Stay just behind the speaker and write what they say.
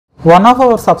One of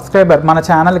our subscriber మన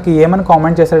ఛానల్కి ఏమని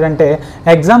కామెంట్ చేశాడంటే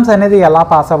ఎగ్జామ్స్ అనేది ఎలా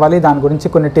పాస్ అవ్వాలి దాని గురించి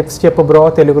కొన్ని టిప్స్ చెప్పు బ్రో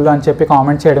తెలుగులో అని చెప్పి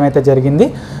కామెంట్ చేయడం అయితే జరిగింది.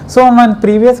 సో నేను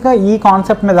ప్రీవియస్గా ఈ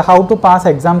కాన్సెప్ట్ మీద హౌ టు పాస్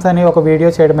ఎగ్జామ్స్ అని ఒక వీడియో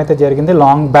చేయడం అయితే జరిగింది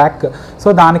లాంగ్ బ్యాక్. సో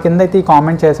దాని కింద అయితే ఈ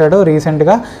కామెంట్ చేశాడు.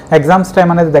 రీసెంట్గా ఎగ్జామ్స్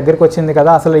టైం అనేది దగ్గరికి వచ్చింది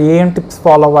కదా, అసలు ఏం టిప్స్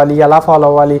ఫాలో అవ్వాలి, ఎలా ఫాలో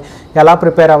అవ్వాలి, ఎలా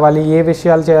ప్రిపేర్ అవ్వాలి, ఏ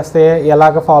విషయాలు చేస్తే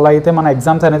ఎలాగ ఫాలో అయితే మన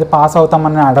ఎగ్జామ్స్ అనేది పాస్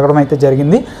అవుతామని అడగడం అయితే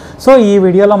జరిగింది. సో ఈ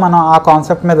వీడియోలో మనం ఆ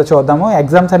కాన్సెప్ట్ మీద చూద్దాము.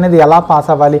 ఎగ్జామ్స్ అనేది ఎలా పాస్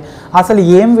అవ్వాలి, అసలు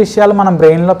ఏం విషయాలు మనం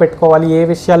బ్రెయిన్లో పెట్టుకోవాలి, ఏ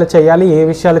విషయాలు చేయాలి, ఏ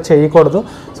విషయాలు చేయకూడదు,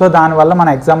 సో దానివల్ల మన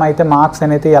ఎగ్జామ్ అయితే మార్క్స్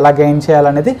అనేది ఎలా గెయిన్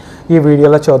చేయాలనేది ఈ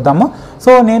వీడియోలో చూద్దాము.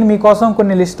 సో నేను మీకోసం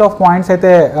కొన్ని లిస్ట్ ఆఫ్ పాయింట్స్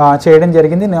అయితే చేయడం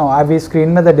జరిగింది. అవి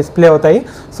స్క్రీన్ మీద డిస్ప్లే అవుతాయి.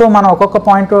 సో మనం ఒక్కొక్క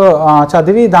పాయింట్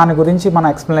చదివి దాని గురించి మన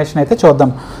ఎక్స్ప్లెనేషన్ అయితే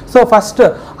చూద్దాం. సో ఫస్ట్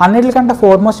అన్నిటికంటే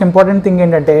ఫోర్మోస్ట్ ఇంపార్టెంట్ థింగ్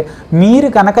ఏంటంటే మీరు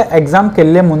కనుక ఎగ్జామ్కి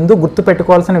వెళ్ళే ముందు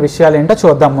గుర్తుపెట్టుకోవాల్సిన విషయాలు ఏంటో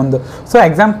చూద్దాం ముందు. సో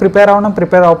ఎగ్జామ్ ప్రిపేర్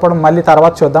అవ్వడం మళ్ళీ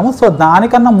తర్వాత చూద్దాము. సో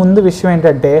దానికన్నా ముందు విషయం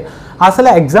ఏంటంటే అసలు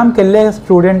ఎగ్జామ్కి వెళ్ళే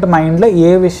స్టూడెంట్ మైండ్లో ఏ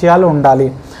విషయాలు ఉండాలి.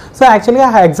 సో యాక్చువల్గా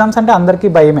ఎగ్జామ్స్ అంటే అందరికీ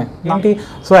భయమే ఏంటి,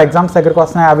 సో ఎగ్జామ్స్ దగ్గరికి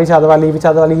వస్తున్నాయి, అవి చదవాలి, ఇవి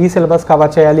చదవాలి, ఈ సిలబస్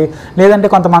కవర్ చేయాలి, లేదంటే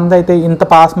కొంతమంది అయితే ఇంత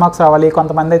పాస్ మార్క్స్ రావాలి,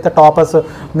 కొంతమంది అయితే టాపర్స్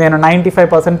నేను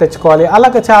 95% తెచ్చుకోవాలి,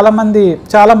 అలాగే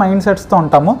చాలా మైండ్ సెట్స్తో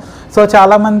ఉంటాము. సో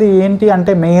చాలామంది ఏంటి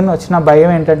అంటే మెయిన్ వచ్చిన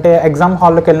భయం ఏంటంటే ఎగ్జామ్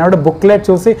హాల్లోకి వెళ్ళినప్పుడు బుక్లెట్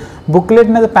చూసి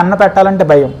బుక్లెట్ మీద పెన్ను పెట్టాలంటే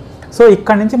భయం. సో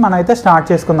ఇక్కడ నుంచి మనం అయితే స్టార్ట్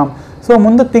చేసుకుందాం. సో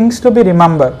ముందు things to be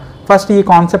remember. First ఈ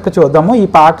కాన్సెప్ట్ చూద్దాము, ఈ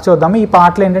పార్ట్ చూద్దాము. ఈ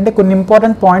పార్ట్లో ఏంటంటే కొన్ని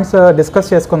ఇంపార్టెంట్ పాయింట్స్ డిస్కస్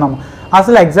చేసుకుందాము.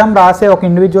 అసలు ఎగ్జామ్ రాసే ఒక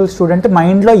ఇండివిజువల్ స్టూడెంట్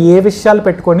మైండ్లో ఏ విషయాలు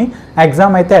పెట్టుకొని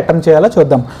ఎగ్జామ్ అయితే అటెంప్ట్ చేయాలో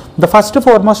చూద్దాం. The first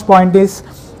foremost point is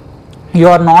you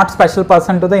are not special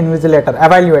person to the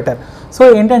evaluator. So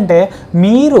ఏంటంటే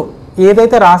మీరు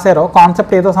ఏదైతే రాశారో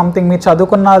కాన్సెప్ట్ ఏదో సంథింగ్ మీరు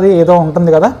చదువుకున్నది ఏదో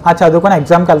ఉంటుంది కదా, ఆ చదువుకుని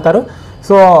ఎగ్జామ్కి వెళ్తారు.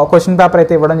 సో క్వశ్చన్ పేపర్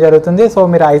అయితే ఇవ్వడం జరుగుతుంది. సో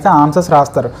మీరు అయితే ఆన్సర్స్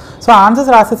రాస్తారు. సో ఆన్సర్స్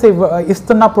రాసేసి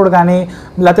ఇస్తున్నప్పుడు కానీ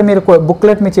లేకపోతే మీరు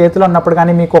బుక్లెట్ మీ చేతిలో ఉన్నప్పుడు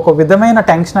కానీ మీకు ఒక విధమైన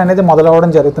టెన్షన్ అనేది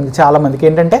మొదలవ్వడం జరుగుతుంది. చాలామందికి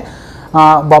ఏంటంటే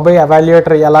బాబాయ్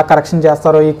ఎవాల్యుయేటర్ ఎలా కరెక్షన్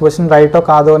చేస్తారో, ఈ క్వశ్చన్ రైటో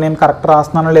కాదో, నేను కరెక్ట్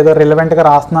రాస్తున్నానో లేదో, రిలవెంట్గా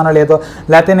రాస్తున్నానో లేదో,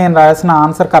 లేకపోతే నేను రాసిన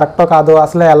ఆన్సర్ కరెక్టో కాదో,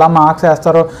 అసలు ఎలా మార్క్స్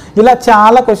వేస్తారో, ఇలా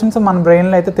చాలా క్వశ్చన్స్ మన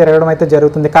బ్రెయిన్లో అయితే తిరగడం అయితే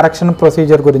జరుగుతుంది కరెక్షన్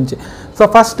ప్రొసీజర్ గురించి. సో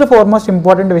ఫస్ట్ ఫార్మోస్ట్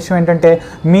ఇంపార్టెంట్ విషయం ఏంటంటే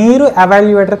మీరు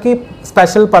ఎవాల్యుయేటర్కి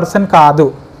స్పెషల్ పర్సన్ కాదు.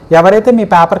 ఎవరైతే మీ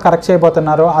పేపర్ కరెక్ట్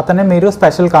చేయబోతున్నారో అతనే మీరు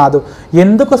స్పెషల్ కాదు.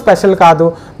 ఎందుకు స్పెషల్ కాదు,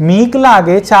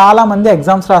 మీకులాగే చాలామంది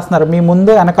ఎగ్జామ్స్ రాస్తున్నారు, మీ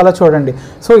ముందు వెనకాల చూడండి.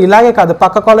 సో ఇలాగే కాదు,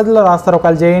 పక్క కాలేజీలో రాస్తారు,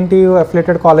 ఒకవేళ JNTU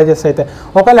అఫిలియేటెడ్ కాలేజెస్ అయితే,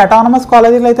 ఒకవేళ అటానమస్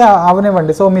కాలేజీలు అయితే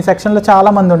అవనివ్వండి. సో మీ సెక్షన్లో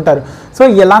చాలామంది ఉంటారు. సో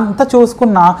ఇలాంతా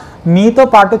చూసుకున్నా మీతో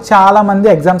పాటు చాలామంది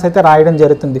ఎగ్జామ్స్ అయితే రాయడం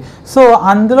జరుగుతుంది. సో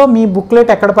అందులో మీ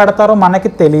బుక్లెట్ ఎక్కడ పెడతారో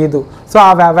మనకి తెలియదు. సో ఆ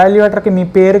ఎవాల్యుయేటర్కి మీ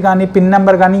పేరు కానీ పిన్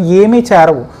నెంబర్ కానీ ఏమీ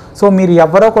చేరవు. సో మీరు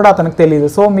ఎవరో కూడా అతనికి తెలియదు.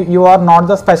 So you are not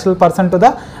the special person to the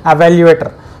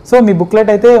evaluator. So me booklet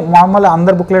అయితే మామూలు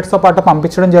అందరు బుక్లెట్స్తో పాటు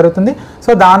పంపించడం జరుగుతుంది.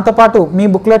 సో దాంతోపాటు మీ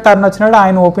బుక్లెట్ టర్న్ వచ్చినప్పుడు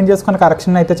ఆయన ఓపెన్ చేసుకుని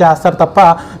కరెక్షన్ అయితే చేస్తారు తప్ప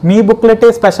మీ బుక్లెటే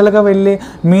స్పెషల్గా వెళ్ళి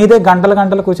మీదే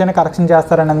గంటలు కూర్చొని కరెక్షన్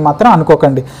చేస్తారనేది మాత్రం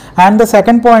అనుకోకండి. And the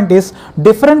second point is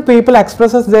different people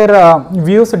expresses there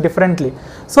views differently.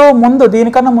 So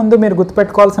దీనికన్నా ముందు మీరు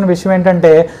గుర్తుపెట్టుకోవాల్సిన విషయం ఏంటంటే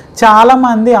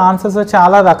చాలామంది ఆన్సర్స్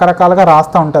చాలా రకరకాలుగా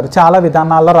రాస్తూ ఉంటారు, చాలా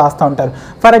విధానాల్లో రాస్తూ ఉంటారు.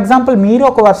 ఫర్ ఎగ్జాంపుల్ మీరు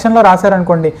ఒక వర్షన్లో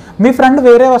రాశారనుకోండి, మీ ఫ్రెండ్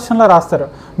వేరే వర్షన్లో రాస్తారు,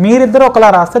 మీరిద్దరు ఒకలా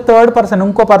రాస్తే థర్డ్ పర్సన్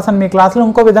ఇంకో పర్సన్ మీ క్లాస్లో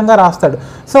ఇంకో విధంగా రాస్తాడు.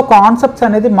 సో కాన్సెప్ట్స్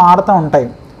అనేది మారుతూ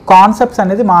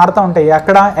ఉంటాయి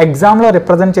అక్కడ ఎగ్జామ్లో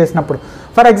రిప్రజెంట్ చేసినప్పుడు.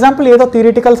 ఫర్ ఎగ్జాంపుల్ ఏదో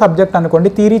థియరిటికల్ సబ్జెక్ట్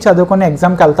అనుకోండి, థియరీ చదువుకొని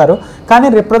ఎగ్జామ్కి వెళ్తారు, కానీ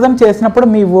రిప్రజెంట్ చేసినప్పుడు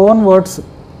మీ ఓన్ వర్డ్స్,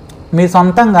 మీ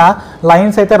సొంతంగా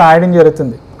లైన్స్ అయితే రాయడం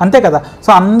జరుగుతుంది, అంతే కదా. సో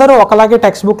అందరూ ఒకలాగే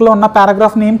టెక్స్ట్ బుక్లో ఉన్న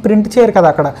పారాగ్రాఫ్ని ఏం ప్రింట్ చేయరు కదా.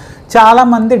 అక్కడ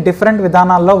చాలామంది డిఫరెంట్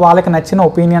విధానాల్లో వాళ్ళకి నచ్చిన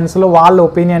ఒపీనియన్స్లో వాళ్ళ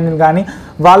ఒపీనియన్ కానీ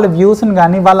వాళ్ళ వ్యూస్ని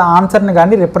కానీ వాళ్ళ ఆన్సర్ని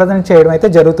కానీ రిప్రజెంట్ చేయడం అయితే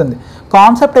జరుగుతుంది.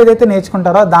 కాన్సెప్ట్ ఏదైతే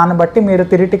నేర్చుకుంటారో దాన్ని బట్టి మీరు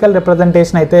థియరిటికల్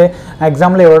రిప్రజెంటేషన్ అయితే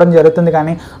ఎగ్జామ్లో ఇవ్వడం జరుగుతుంది,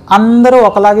 కానీ అందరూ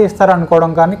ఒకలాగే ఇస్తారు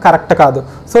అనుకోవడం కానీ కరెక్ట్ కాదు.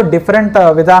 సో డిఫరెంట్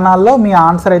విధానాల్లో మీ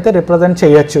ఆన్సర్ అయితే రిప్రజెంట్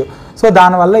చేయొచ్చు. సో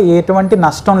దానివల్ల ఎటువంటి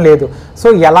నష్టం లేదు. సో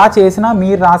ఎలా చేసినా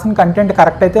మీరు రాసిన కంటెంట్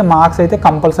కరెక్ట్ అయితే మార్క్స్ అయితే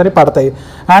కంపల్సరీ పడతాయి.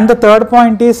 And the third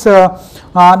point is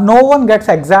no one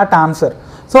gets exact answer.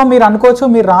 So మీరు అనుకోవచ్చు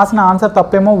మీరు రాసిన ఆన్సర్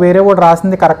తప్పేమో, వేరే వాడు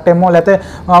రాసింది కరెక్ట్ ఏమో, లేకపోతే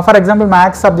ఫర్ ఎగ్జాంపుల్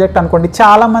మ్యాథ్స్ సబ్జెక్ట్ అనుకోండి,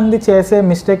 చాలామంది చేసే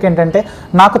మిస్టేక్ ఏంటంటే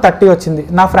నాకు 30 వచ్చింది,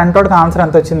 నా ఫ్రెండ్ వాడికి ఆన్సర్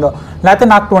ఎంత వచ్చిందో, లేకపోతే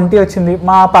నాకు 20 వచ్చింది,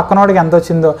 మా పక్కనోడికి ఎంత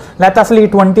వచ్చిందో, లేకపోతే అసలు ఈ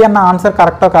 20 అన్న ఆన్సర్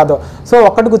కరెక్టో కాదో. సో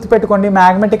ఒకటి గుర్తుపెట్టుకోండి,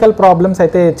 మ్యాథమెటికల్ ప్రాబ్లమ్స్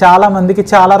అయితే చాలామందికి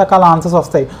చాలా రకాల ఆన్సర్స్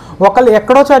వస్తాయి. ఒకళ్ళు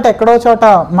ఎక్కడో చోట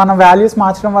మన వాల్యూస్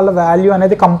మార్చడం వల్ల వాల్యూ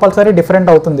అనేది కంపల్సరీ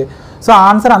డిఫరెంట్ అవుతుంది. సో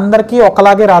ఆన్సర్ అందరికీ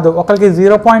ఒకలాగే రాదు. ఒకరికి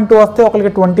 0.2 వస్తే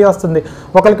ఒకరికి 20 వస్తుంది,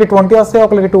 ఒకరికి 20 వస్తే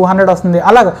ఒకరికి 200 వస్తుంది,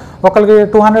 అలాగే ఒకరికి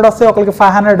 200 వస్తే ఒకరికి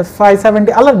 500,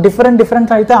 570 అలా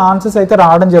డిఫరెంట్ అయితే ఆన్సర్స్ అయితే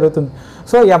రావడం జరుగుతుంది.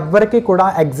 సో ఎవ్వరికి కూడా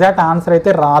ఎగ్జాక్ట్ ఆన్సర్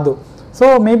అయితే రాదు. సో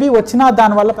మేబీ వచ్చిన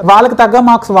దానివల్ల వాళ్ళకి తగ్గ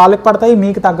మార్క్స్ వాళ్ళకి పడతాయి,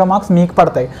 మీకు తగ్గ మార్క్స్ మీకు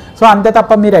పడతాయి. సో అంతే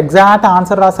తప్ప మీరు ఎగ్జాక్ట్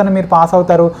ఆన్సర్ రాస్తే మీరు పాస్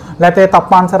అవుతారు, లేకపోతే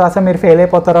తప్పు ఆన్సర్ రాస్తే మీరు ఫెయిల్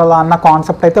అయిపోతారు అలా అన్న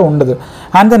కాన్సెప్ట్ అయితే ఉండదు.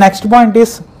 And the next point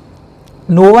is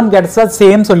no one gets the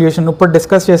same solution. ఇప్పుడు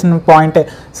డిస్కస్ చేసిన పాయింటే,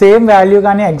 సేమ్ వాల్యూ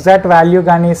కానీ ఎగ్జాక్ట్ వాల్యూ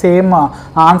కానీ సేమ్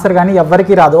ఆన్సర్ కానీ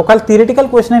ఎవరికి రాదు. ఒకవేళ థియరిటికల్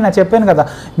క్వశ్చన్ నేను చెప్పాను కదా,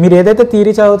 మీరు ఏదైతే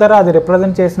థియరీ చదువుతారో అది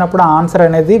రిప్రజెంట్ చేసినప్పుడు ఆన్సర్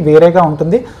అనేది వేరేగా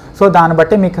ఉంటుంది. సో దాన్ని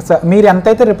బట్టి మీరు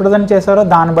ఎంతైతే రిప్రజెంట్ చేశారో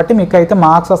దాన్ని బట్టి మీకు అయితే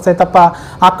మార్క్స్ వస్తాయి తప్ప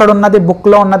అక్కడ ఉన్నది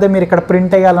బుక్లో ఉన్నది మీరు ఇక్కడ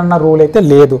ప్రింట్ అయ్యాలన్న రూల్ అయితే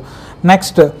లేదు.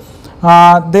 Next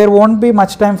there won't be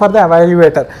much time for the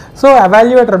evaluator. So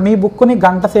evaluator మీ బుక్ని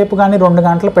గంట సేపు కానీ 2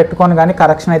 గంటలు పెట్టుకొని కానీ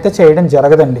కరెక్షన్ అయితే చేయడం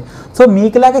జరగదండి. సో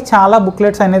మీకులాగే చాలా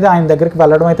బుక్లెట్స్ అనేది ఆయన దగ్గరికి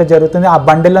వెళ్ళడం అయితే జరుగుతుంది. ఆ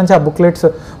బండిల్ నుంచి ఆ బుక్లెట్స్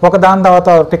ఒకదాని తర్వాత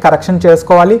ఒకటి కరెక్షన్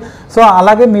చేసుకోవాలి. సో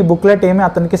అలాగే మీ బుక్లెట్ ఏమి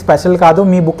అతనికి స్పెషల్ కాదు,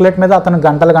 మీ బుక్లెట్ మీద అతను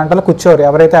గంటలు కూర్చోరు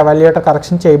ఎవరైతే ఎవాల్యుయేటర్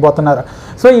కరెక్షన్ చేయబోతున్నారో.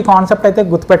 సో ఈ కాన్సెప్ట్ అయితే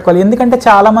గుర్తుపెట్టుకోవాలి. ఎందుకంటే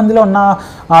చాలా మందిలో ఉన్న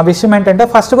విషయం ఏంటంటే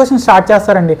ఫస్ట్ క్వశ్చన్ స్టార్ట్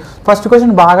చేస్తారండి, ఫస్ట్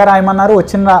క్వశ్చన్ బాగా రాయమన్నారు,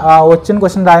 వచ్చిన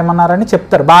క్వశ్చన్ రాయమన్నారు అని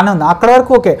చెప్తారు, బాగానే ఉంది, అక్కడ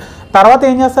వరకు ఓకే. తర్వాత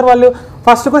ఏం చేస్తారు వాళ్ళు,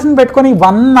 ఫస్ట్ క్వశ్చన్ పెట్టుకొని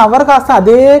 1 అవర్ కాస్త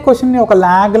అదే క్వశ్చన్ని ఒక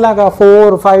ల్యాగ్ లాగా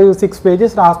 4, 5, 6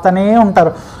 పేజెస్ రాస్తూనే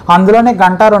ఉంటారు. అందులోనే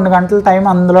గంట 2 గంటల టైం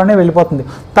అందులోనే వెళ్ళిపోతుంది.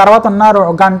 తర్వాత ఉన్న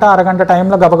గంట అరగంట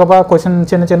టైంలో గబగబా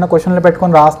చిన్న క్వశ్చన్లు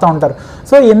పెట్టుకొని రాస్తూ ఉంటారు.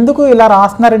 సో ఎందుకు ఇలా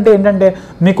రాస్తున్నారంటే ఏంటంటే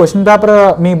మీ క్వశ్చన్ పేపర్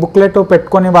మీ బుక్లెట్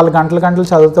పెట్టుకొని వాళ్ళు గంటలు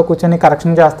చదువుతూ కూర్చొని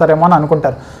కరెక్షన్ చేస్తారేమో అని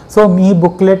అనుకుంటారు. సో మీ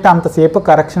బుక్లెట్ అంతసేపు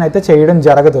కరెక్షన్ అయితే చేయడం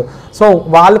జరగదు. సో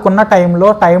వాళ్ళకున్న టైంలో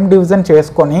టైం డివిజన్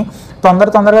చేసుకొని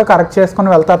తొందరగా కరెక్ట్ చేసుకొని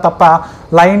వెళ్తారు తప్ప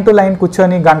లైన్ టు లైన్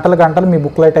కూర్చొని గంటలు మీ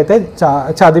బుక్లెట్ అయితే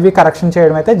చదివి కరెక్షన్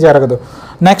చేయడం అయితే జరగదు.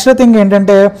 నెక్స్ట్ థింగ్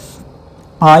ఏంటంటే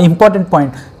ఇంపార్టెంట్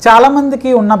పాయింట్, చాలామందికి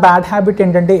ఉన్న బ్యాడ్ హ్యాబిట్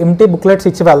ఏంటంటే ఎంటీ బుక్లెట్స్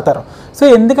ఇచ్చి వెళ్తారు. సో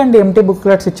ఎందుకంటే ఎంటీ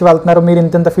బుక్లెట్స్ ఇచ్చి వెళ్తున్నారు, మీరు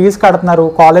ఇంత ఫీజు కడుతున్నారు,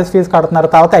 కాలేజ్ ఫీజు కడుతున్నారు,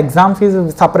 తర్వాత ఎగ్జామ్ ఫీజు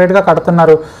సపరేట్గా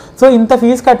కడుతున్నారు. సో ఇంత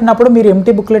ఫీజు కట్టినప్పుడు మీరు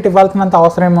ఎంటీ బుక్లెట్ ఇవ్వాల్సినంత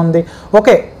అవసరం ఏముంది?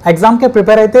 ఓకే, ఎగ్జామ్కి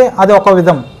ప్రిపేర్ అయితే అది ఒక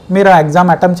విధం, మీరు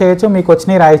ఎగ్జామ్ అటెంప్ట్ చేయొచ్చు, మీకు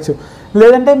వచ్చినవి రాయొచ్చు.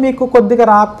 లేదంటే మీకు కొద్దిగా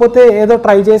రాకపోతే ఏదో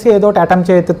ట్రై చేసి ఏదో అటెంప్ట్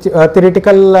చేయొచ్చు,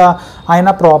 థియరిటికల్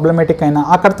అయినా ప్రాబ్లమేటిక్ అయినా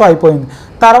అక్కడితో అయిపోయింది.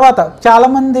 తర్వాత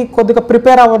చాలామంది కొద్దిగా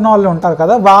ప్రిపేర్ అవ్వని వాళ్ళు ఉంటారు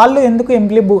కదా, వాళ్ళు ఎందుకు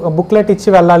ఎంప్లీ బుక్లెట్ ఇచ్చి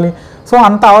వెళ్ళాలి? సో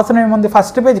అంత అవసరం ఏముంది?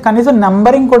 ఫస్ట్ పేజ్ కనీసం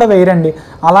నెంబరింగ్ కూడా వేయరండి,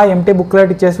 అలా ఎంటీ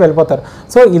బుక్లెట్ ఇచ్చేసి వెళ్ళిపోతారు.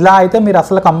 సో ఇలా అయితే మీరు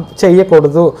అసలు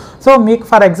చెయ్యకూడదు. సో మీకు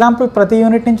ఫర్ ఎగ్జాంపుల్ ప్రతి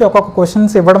యూనిట్ నుంచి ఒక్కొక్క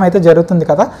క్వశ్చన్స్ ఇవ్వడం అయితే జరుగుతుంది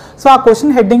కదా, సో ఆ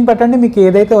క్వశ్చన్ హెడ్డింగ్ పెట్టండి, మీకు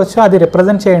ఏదైతే వచ్చో అది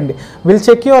రిప్రజెంట్ చేయండి. Will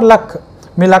check your luck,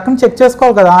 me లక్ని check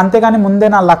చేసుకోవాలి కదా, అంతేగాని ముందే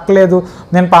నా లక్ లేదు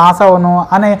నేను పాస్ అవ్వను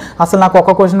అని అసలు నాకు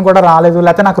ఒక క్వశ్చన్ కూడా రాలేదు,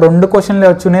 లేకపోతే నాకు 2 క్వశ్చన్లే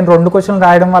వచ్చు, నేను 2 క్వశ్చన్లు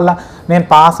రాయడం వల్ల నేను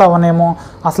పాస్ అవ్వనేమో,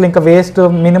 అసలు ఇంకా వేస్ట్,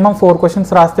 మినిమం 4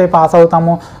 క్వశ్చన్స్ రాస్తే పాస్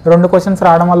అవుతాము, 2 క్వశ్చన్స్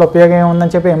రావడం వల్ల ఉపయోగం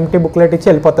ఏముందని చెప్పి ఎంటీ బుక్లెట్ ఇచ్చి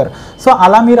వెళ్ళిపోతారు. సో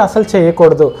అలా మీరు అసలు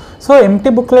చేయకూడదు. సో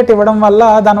ఎంటీ బుక్లెట్ ఇవ్వడం వల్ల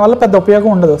దానివల్ల పెద్ద ఉపయోగం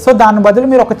ఉండదు. సో దాని బదులు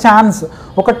మీరు ఒక ఛాన్స్,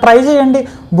 ఒక ట్రై చేయండి,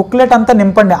 బుక్లెట్ అంతా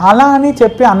నింపండి. అలా అని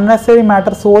చెప్పి అన్నెసరీ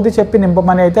మ్యాటర్ సోది చెప్పి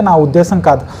నింపమని అయితే నా ఉద్దేశం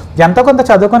కాదు. ఎంతో కొంత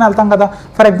చదువుకొని వెళ్తాం కదా.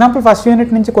 ఫర్ ఎగ్జాంపుల్ ఫస్ట్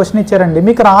యూనిట్ నుంచి క్వశ్చన్ ఇచ్చారండి,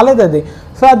 మీకు రాలేదు అది,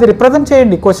 సో అది రిప్రజెంట్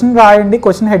చేయండి, క్వశ్చన్ రాయండి,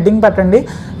 క్వశ్చన్ హెడ్డింగ్ పెట్టండి.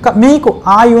 మీకు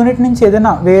ఆ యూనిట్ నుంచి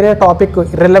ఏదైనా వేరే టాపిక్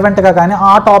రిలవెంట్గా కానీ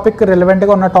ఆ టాపిక్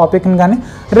రిలవెంట్గా ఉన్న టాపిక్ని కానీ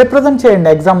రిప్రజెంట్ చేయండి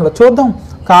ఎగ్జామ్లో. చూద్దాం,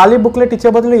 ఖాళీ బుక్లెట్ ఇచ్చే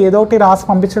బదులు ఏదో ఒకటి రాసి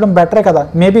పంపించడం బెటరే కదా,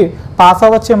 మేబీ పాస్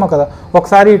అవ్వచ్చేమో కదా.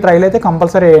 ఒకసారి ఈ ట్రైల్ అయితే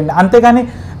కంపల్సరీ వేయండి. అంతేగాని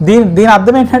దీని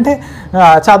అర్థం ఏంటంటే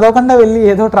చదవకుండా వెళ్ళి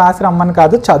ఏదో ఒకటి రాసి రమ్మని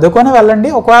కాదు, చదువుకొని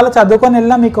వెళ్ళండి. ఒకవేళ చదువుకొని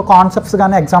వెళ్ళినా మీకు కాన్సెప్ట్స్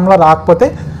కానీ ఎగ్జామ్లో రాకపోతే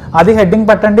అది హెడ్డింగ్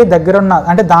పెట్టండి,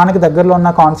 అంటే దానికి దగ్గరలో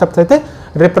ఉన్న కాన్సెప్ట్స్ అయితే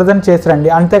రిప్రజెంట్ చేసి రండి.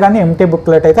 అంతేగాని ఎంటీ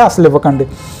బుక్లెట్ అయితే అసలు ఇవ్వకండి.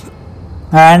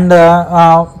 అండ్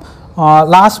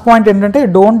లాస్ట్ పాయింట్ ఏంటంటే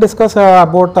డోంట్ డిస్కస్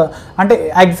అబౌట్, అంటే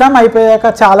ఎగ్జామ్ అయిపోయాక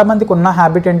చాలామందికి ఉన్న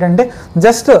హ్యాబిట్ ఏంటంటే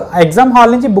జస్ట్ ఎగ్జామ్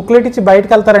హాల్ నుంచి బుక్లెట్ ఇచ్చి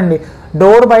బయటకు వెళ్తారండి,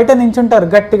 డోర్ బయట నించుంటారు,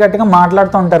 గట్టిగా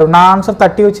మాట్లాడుతూ ఉంటారు. నా ఆన్సర్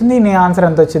 30 వచ్చింది, నీ ఆన్సర్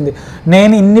ఎంత వచ్చింది,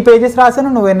 నేను ఇన్ని పేజెస్ రాశాను,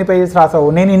 నువ్వు ఎన్ని పేజెస్ రాసావు,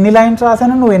 నేను ఇన్ని లైన్స్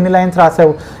రాశాను, నువ్వు ఎన్ని లైన్స్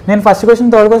రాసావు, నేను first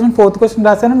question, third question, fourth question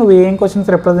రాశాను, నువ్వు ఏం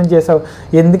క్వశ్చన్స్ రిప్రజెంట్ చేసావు.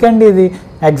 ఎందుకండి ఇది?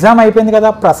 ఎగ్జామ్ అయిపోయింది కదా,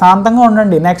 ప్రశాంతంగా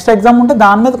ఉండండి, నెక్స్ట్ ఎగ్జామ్ ఉంటే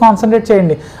దాని మీద కాన్సన్ట్రేట్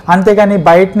చేయండి. అంతేగాని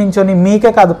బయట నించొని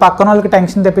మీకే కాదు పక్కన వాళ్ళకి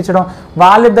టెన్షన్ తెప్పించడం,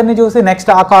 వాళ్ళిద్దరిని చూసి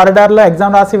నెక్స్ట్ ఆ కారిడార్లో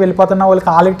ఎగ్జామ్ రాసి వెళ్ళిపోతున్న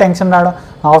వాళ్ళకి టెన్షన్ రావడం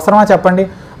అవసరమా చెప్పండి?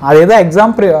 అదేదో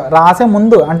ఎగ్జామ్ రాసే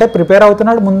ముందు, అంటే ప్రిపేర్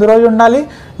అవుతున్నాడు ముందు రోజు ఉండాలి,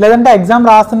 లేదంటే ఎగ్జామ్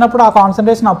రాస్తున్నప్పుడు ఆ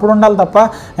కాన్సన్ట్రేషన్ అప్పుడు ఉండాలి తప్ప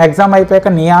ఎగ్జామ్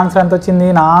అయిపోయాక నీ ఆన్సర్ ఎంత వచ్చింది,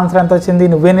 నా ఆన్సర్ ఎంత వచ్చింది,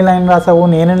 నువ్వెన్ని లైన్ రాసావు,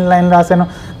 నేనెన్ని లైన్ రాశాను,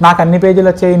 నాకు అన్ని పేజీలు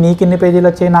వచ్చాయి, నీకు ఇన్ని పేజీలు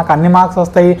వచ్చాయి, నాకు అన్ని మార్క్స్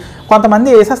వస్తాయి.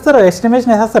 కొంతమంది వేసేస్తారు,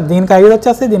 ఎస్టిమేషన్ వేసేస్తారు, దీనికి 5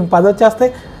 వచ్చేస్తాయి, దీనికి 10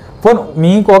 వచ్చేస్తాయి. పోను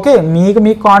మీకు ఓకే,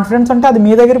 మీకు కాన్ఫిడెన్స్ ఉంటే అది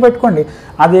మీ దగ్గర పెట్టుకోండి.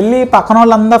 అది వెళ్ళి పక్కన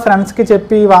వాళ్ళందరూ ఫ్రెండ్స్కి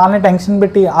చెప్పి వాళ్ళని టెన్షన్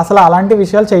పెట్టి అసలు అలాంటి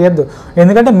విషయాలు చేయొద్దు.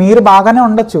 ఎందుకంటే మీరు బాగానే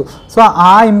ఉండొచ్చు, సో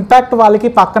ఆ ఇంపాక్ట్ వాళ్ళకి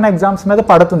పక్కన ఎగ్జామ్స్ మీద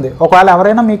పడుతుంది. ఒకవేళ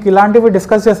ఎవరైనా మీకు ఇలాంటివి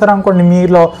డిస్కస్ చేస్తారనుకోండి,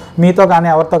 మీతో కానీ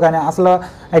ఎవరితో కానీ, అసలు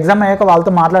ఎగ్జామ్ అయ్యాక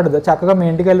వాళ్ళతో మాట్లాడదు. చక్కగా మీ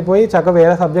ఇంటికి వెళ్ళిపోయి చక్కగా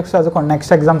వేరే సబ్జెక్ట్స్ చదువుకోండి,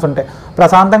 నెక్స్ట్ ఎగ్జామ్స్ ఉంటాయి,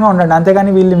 ప్రశాంతంగా ఉండండి.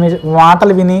 అంతేగాని వీళ్ళు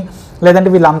మాటలు విని, లేదంటే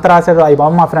వీళ్ళు అంతా రాశారు, అయ్యి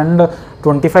బాబు మా ఫ్రెండ్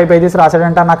 25 పేజెస్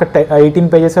రాశాడంటే నాకు 18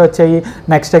 పేజెస్ వచ్చాయి,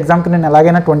 నెక్స్ట్ ఎగ్జామ్కి నేను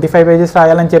ఎలాగైనా 25 పేజెస్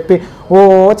రాయాలని చెప్పి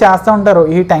చేస్తూ ఉంటారు.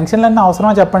 ఈ టెన్షన్లన్నీ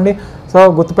అవసరమా చెప్పండి? సో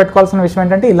గుర్తుపెట్టుకోవాల్సిన విషయం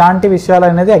ఏంటంటే ఇలాంటి విషయాలు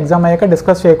అనేది ఎగ్జామ్ అయ్యాక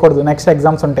డిస్కస్ చేయకూడదు, నెక్స్ట్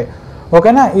ఎగ్జామ్స్ ఉంటాయి.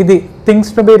 ఓకేనా? ఇది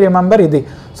థింగ్స్ టు బీ రిమెంబర్ ఇది.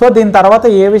 సో దీని తర్వాత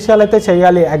ఏ విషయాలు అయితే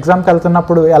చేయాలి, ఎగ్జామ్కి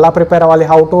వెళ్తున్నప్పుడు ఎలా ప్రిపేర్ అవ్వాలి,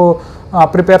 how to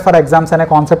prepare for exams అనే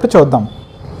కాన్సెప్ట్ చూద్దాం.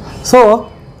 సో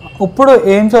ఇప్పుడు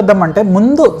ఏం చూద్దామంటే,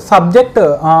 ముందు సబ్జెక్ట్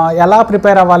ఎలా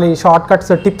ప్రిపేర్ అవ్వాలి, షార్ట్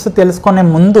కట్స్ టిప్స్ తెలుసుకునే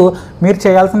ముందు మీరు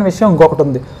చేయాల్సిన విషయం ఇంకొకటి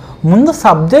ఉంది. ముందు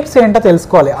సబ్జెక్ట్స్ ఏంటో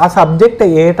తెలుసుకోవాలి, ఆ సబ్జెక్ట్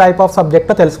ఏ టైప్ ఆఫ్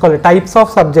సబ్జెక్టో తెలుసుకోవాలి, టైప్స్ ఆఫ్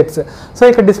సబ్జెక్ట్స్. సో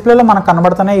ఇక్కడ డిస్ప్లేలో మనకు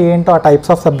కనబడుతున్నాయి ఏంటో ఆ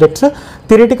types of subjects.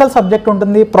 Theoretical subject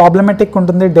ఉంటుంది, ప్రాబ్లమెటిక్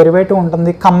ఉంటుంది, డెరివేటివ్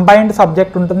ఉంటుంది, కంబైన్డ్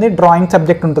సబ్జెక్ట్ ఉంటుంది, డ్రాయింగ్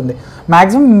సబ్జెక్ట్ ఉంటుంది.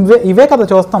 మ్యాక్సిమం ఇవే కదా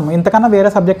చూస్తాం, ఇంతకన్నా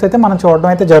వేరే సబ్జెక్ట్స్ అయితే మనం చూడడం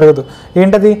అయితే జరగదు.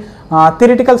 ఏంటది?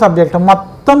 థియరిటికల్ సబ్జెక్ట్,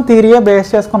 మొత్తం థియరీయే బేస్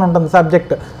చేసుకొని ఉంటుంది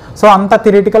సబ్జెక్ట్. సో అంత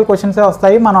థియరిటికల్ క్వశ్చన్సే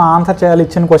వస్తాయి, మనం ఆన్సర్ చేయాలి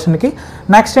ఇచ్చిన క్వశ్చన్కి.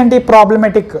 నెక్స్ట్ ఏంటి?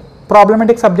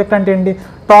 ప్రాబ్లమెటిక్ సబ్జెక్ట్ అంటే ఏంటి?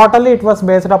 Totally it was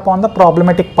based upon the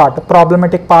problematic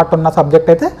part ఉన్న సబ్జెక్ట్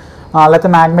అయితే, లేకపోతే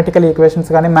మ్యాథమెటికల్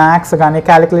ఈక్వేషన్స్ కానీ, మ్యాథ్స్ కానీ,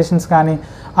 క్యాలిక్యులేషన్స్ కానీ,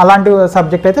 అలాంటి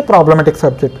సబ్జెక్ట్ అయితే ప్రాబ్లమెటిక్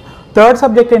సబ్జెక్ట్. థర్డ్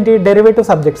సబ్జెక్ట్ ఏంటి? Derivative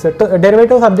subjects.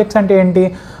 డెరివేటివ్ సబ్జెక్ట్స్ అంటే ఏంటి?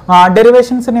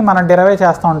 డెరివేషన్స్ని మనం డెరైవ్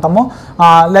చేస్తూ ఉంటాము,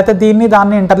 లేకపోతే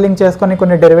దాన్ని ఇంటర్లింక్ చేసుకొని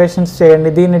కొన్ని డెరివేషన్స్ చేయండి,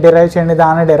 దీన్ని డెరైవ్ చేయండి,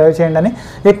 దాన్ని డెరైవ్ చేయండి అని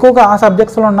ఎక్కువగా ఆ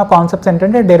సబ్జెక్ట్స్లో ఉన్న కాన్సెప్ట్స్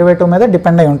ఏంటంటే డెరివేటివ్ మీద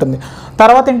డిపెండ్ అయి ఉంటుంది.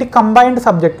 తర్వాత ఏంటి? కంబైన్డ్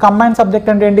సబ్జెక్ట్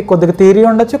అంటే ఏంటి? కొద్దిగా థియరీ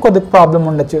ఉండొచ్చు, కొద్దిగా ప్రాబ్లం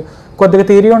ఉండొచ్చు, కొద్దిగా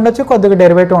థియరీ ఉండొచ్చు, కొద్దిగా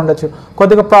డెరివేటివ్ ఉండొచ్చు,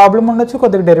 కొద్దిగా ప్రాబ్లం ఉండొచ్చు,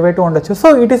 కొద్దిగా డెరివేటివ్ ఉండొచ్చు. So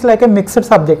it is like A mixed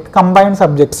subject, combined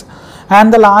subjects. And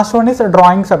the last one is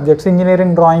drawing subjects,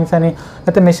 engineering drawings అని,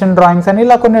 లేకపోతే మిషన్ డ్రాయింగ్స్ అని,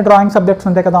 ఇలా కొన్ని డ్రాయింగ్ సబ్జెక్ట్స్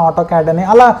ఉంటాయి కదా, ఆటో క్యాడ్ అని,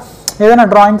 అలా ఏదైనా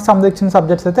డ్రాయింగ్ సంబంధించిన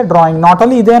సబ్జెక్ట్స్ అయితే డ్రాయింగ్. నాట్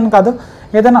ఓన్లీ ఇదే అని కాదు,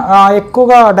 ఏదైనా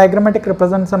ఎక్కువగా డయాగ్రమాటిక్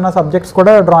రిప్రజెంట్స్ ఉన్న సబ్జెక్ట్స్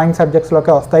కూడా డ్రాయింగ్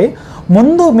సబ్జెక్ట్స్లోకి వస్తాయి.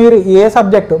 ముందు మీరు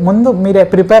మీరు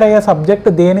ప్రిపేర్ అయ్యే సబ్జెక్ట్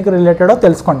దేనికి రిలేటెడో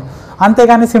తెలుసుకోండి.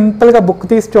 అంతేగాని సింపుల్గా బుక్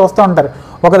తీసి చూస్తూ ఉంటారు,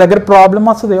 ఒక దగ్గర ప్రాబ్లం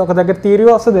వస్తుంది, ఒక దగ్గర థియరీ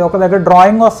వస్తుంది, ఒక దగ్గర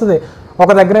డ్రాయింగ్ వస్తుంది,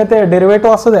 ఒక దగ్గర అయితే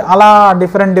డెరివేటివ్ వస్తుంది, అలా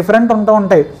డిఫరెంట్ ఉంటూ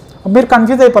ఉంటాయి, మీరు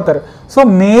కన్ఫ్యూజ్ అయిపోతారు. So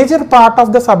major part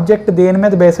of the subject దేని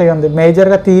మీద బేస్ అయ్యి ఉంది?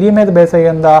 మేజర్గా థియరీ మీద బేస్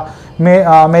అయ్యి ఉందా,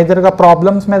 మేజర్గా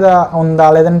ప్రాబ్లమ్స్ మీద ఉందా,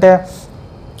 లేదంటే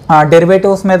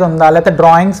డెరివేటివ్స్ మీద ఉందా, లేకపోతే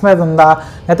డ్రాయింగ్స్ మీద ఉందా,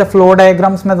 లేకపోతే ఫ్లో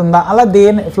డయాగ్రామ్స్ మీద ఉందా, అలా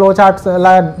ఫ్లో చార్ట్స్,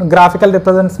 అలా గ్రాఫికల్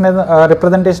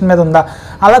రిప్రజెంటేషన్ మీద ఉందా,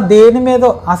 అలా దేని మీద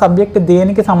ఆ సబ్జెక్ట్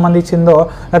దేనికి సంబంధించిందో,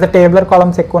 లేకపోతే టేబులర్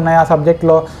కాలమ్స్ ఎక్కువ ఉన్నాయి ఆ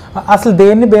సబ్జెక్ట్లో, అసలు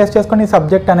దేన్ని బేస్ చేసుకొని ఈ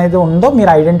సబ్జెక్ట్ అనేది ఉందో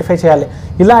మీరు ఐడెంటిఫై చేయాలి.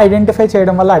 ఇలా ఐడెంటిఫై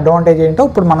చేయడం వల్ల అడ్వాంటేజ్ ఏంటో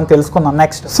ఇప్పుడు మనం తెలుసుకుందాం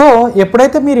నెక్స్ట్. సో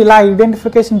ఎప్పుడైతే మీరు ఇలా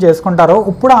ఐడెంటిఫికేషన్ చేసుకుంటారో,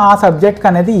 ఇప్పుడు ఆ సబ్జెక్ట్కి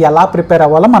అనేది ఎలా ప్రిపేర్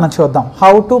అవ్వాలో మనం చూద్దాం.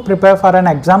 How to prepare for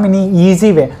an exam in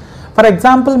easy way. For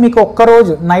example, మీకు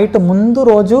ఒక్కరోజు నైట్ ముందు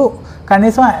రోజు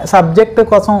కనీసం సబ్జెక్ట్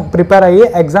కోసం ప్రిపేర్ అయ్యి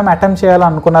ఎగ్జామ్ అటెంప్ట్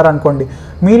చేయాలనుకున్నారనుకోండి,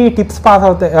 మీరు ఈ టిప్స్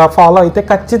ఫాలో అయితే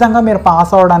ఖచ్చితంగా మీరు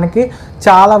పాస్ అవ్వడానికి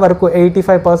చాలా వరకు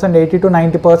 85%, 80 to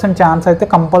 90% ఛాన్స్ అయితే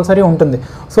కంపల్సరీ ఉంటుంది.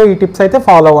 సో ఈ టిప్స్ అయితే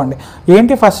ఫాలో అవ్వండి.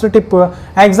 ఏంటి ఫస్ట్ టిప్?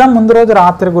 ఎగ్జామ్ ముందు రోజు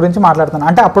రాత్రి గురించి మాట్లాడుతాను.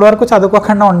 అంటే అప్పటి వరకు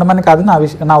చదువుకోకుండా ఉండమని కాదు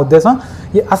నా ఉద్దేశం.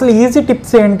 అసలు ఈజీ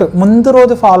టిప్స్ ఏంటి, ముందు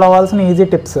రోజు ఫాలో అవ్వాల్సిన ఈజీ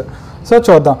టిప్స్. సో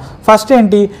చూద్దాం. ఫస్ట్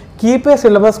ఏంటి? Keep a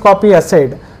syllabus copy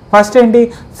aside. First ఏంటి?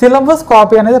 సిలబస్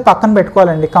కాపీ అనేది పక్కన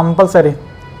పెట్టుకోవాలండి కంపల్సరీ.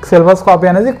 సిలబస్ కాపీ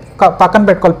అనేది పక్కన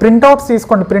పెట్టుకోవాలి. ప్రింట్అవుట్స్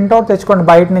తీసుకోండి, ప్రింట్అవుట్ తెచ్చుకోండి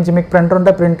బయట నుంచి. మీకు ప్రింటర్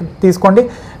ఉంటే ప్రింట్ తీసుకోండి,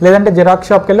 లేదంటే జిరాక్స్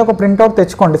షాప్కి వెళ్ళి ఒక ప్రింట్అవుట్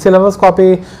తెచ్చుకోండి. సిలబస్ కాపీ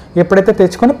ఎప్పుడైతే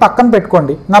తెచ్చుకొని పక్కన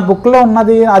పెట్టుకోండి. నా బుక్లో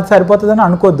ఉన్నది అది సరిపోతుందని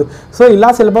అనుకోవద్దు. సో ఇలా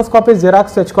సిలబస్ కాపీ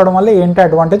జిరాక్స్ తెచ్చుకోవడం వల్ల ఏంటి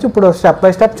అడ్వాంటేజ్, ఇప్పుడు స్టెప్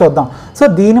బై స్టెప్ చూద్దాం. సో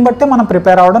దీన్ని బట్టి మనం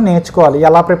ప్రిపేర్ అవ్వడం నేర్చుకోవాలి,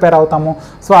 ఎలా ప్రిపేర్ అవుతాము.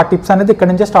 సో ఆ టిప్స్ అనేది ఇక్కడ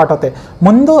నుంచే స్టార్ట్ అవుతాయి.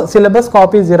 ముందు సిలబస్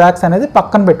కాపీ జిరాక్స్ అనేది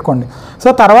పక్కన పెట్టుకోండి. సో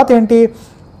తర్వాత ఏంటి?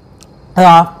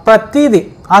 ప్రతిదీ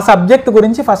ఆ సబ్జెక్ట్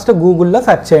గురించి ఫస్ట్ గూగుల్లో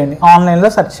సెర్చ్ చేయండి, ఆన్లైన్లో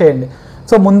సెర్చ్ చేయండి.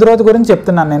 సో ముందు రోజు గురించి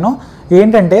చెప్తున్నాను నేను.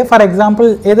 ఏంటంటే ఫర్ ఎగ్జాంపుల్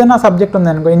ఏదైనా సబ్జెక్ట్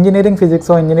ఉందనుకో, ఇంజనీరింగ్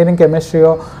ఫిజిక్సో, ఇంజనీరింగ్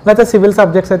కెమిస్ట్రీయో, లేకపోతే సివిల్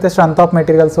సబ్జెక్ట్స్ అయితే స్ట్రెంత్ ఆఫ్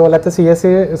మెటీరియల్సో, లేకపోతే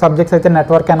సిఎస్సి సబ్జెక్ట్స్ అయితే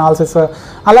నెట్వర్క్ అనాలిసిస్,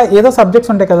 అలా ఏదో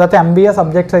సబ్జెక్ట్స్ ఉంటాయి కదా. లేకపోతే ఎంబీఏ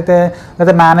సబ్జెక్ట్స్ అయితే,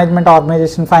 లేకపోతే management,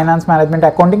 organisation, finance management,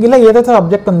 accounting, ఇలా ఏదైతే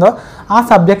సబ్జెక్ట్ ఉందో ఆ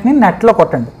సబ్జెక్ట్ని నెట్లో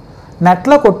కొట్టండి.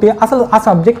 నెట్లో కొట్టి అసలు ఆ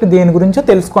సబ్జెక్ట్ దేని గురించో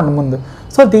తెలుసుకోండి ముందు.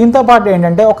 సో దీంతో పాటు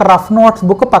ఏంటంటే ఒక రఫ్ నోట్స్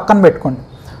బుక్ పక్కన పెట్టుకోండి.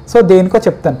 సో దేనికో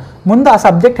చెప్తాను. ముందు ఆ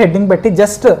సబ్జెక్ట్ హెడ్డింగ్ పెట్టి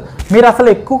జస్ట్ మీరు అసలు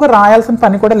ఎక్కువగా రాయాల్సిన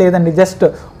పని కూడా లేదండి. జస్ట్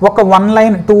ఒక 1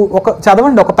 లైన్ 2 ఒక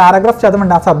చదవండి, ఒక పారాగ్రాఫ్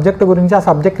చదవండి ఆ సబ్జెక్ట్ గురించి, ఆ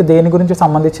సబ్జెక్ట్ దేని గురించి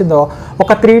సంబంధించిందో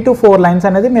ఒక 3 to 4 లైన్స్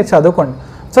అనేది మీరు చదువుకోండి.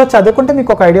 సో చదువుకుంటే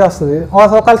మీకు ఒక ఐడియా వస్తుంది.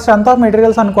 ఒకవేళ స్ట్రెంత్ ఆఫ్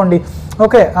మెటీరియల్స్ అనుకోండి,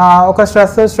 ఓకే ఒక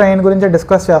స్ట్రెస్ స్ట్రెయిన్ గురించి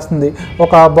డిస్కస్ చేస్తుంది,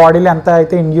 ఒక బాడీలో ఎంత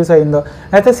అయితే ఇండ్యూస్ అయిందో.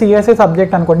 అయితే సిఎస్సి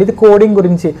సబ్జెక్ట్ అనుకోండి, ఇది కోడింగ్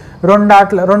గురించి,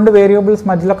 2 వేరియబుల్స్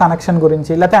మధ్యలో కనెక్షన్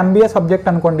గురించి. లేకపోతే ఎంబీఏ సబ్జెక్ట్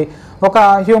అనుకోండి, ఒక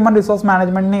హ్యూమన్ రిసోర్స్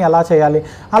మేనేజ్మెంట్ని ఎలా చేయాలి.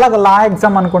 అలాగే లా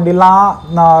ఎగ్జామ్ అనుకోండి,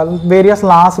 వేరియస్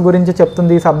లాస్ గురించి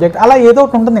చెప్తుంది ఈ సబ్జెక్ట్. అలా ఏదో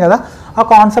ఒకటి ఉంటుంది కదా, ఆ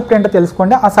కాన్సెప్ట్ ఏంటో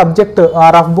తెలుసుకోండి, ఆ సబ్జెక్ట్ ఆ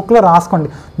రఫ్ బుక్లో రాసుకోండి.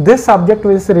 This subject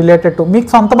will related to, మీకు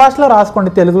సొంత భాషలో రాసుకోండి,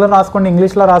 తెలుగులో రాసుకోండి,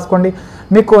 ఇంగ్లీష్లో రాసుకోండి,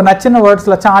 మీకు నచ్చిన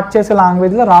వర్డ్స్లో చార్ట్ చేసే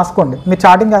లాంగ్వేజ్లో రాసుకోండి. మీ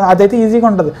చాటింగ్ అదైతే ఈజీగా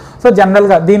ఉంటుంది. సో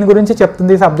జనరల్గా దీని గురించి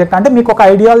చెప్తుంది ఈ సబ్జెక్ట్ అంటే మీకు ఒక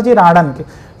ఐడియాలజీ రావడానికి.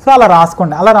 సో అలా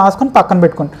రాసుకోండి, అలా రాసుకొని పక్కన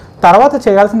పెట్టుకోండి. తర్వాత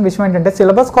చేయాల్సిన విషయం ఏంటంటే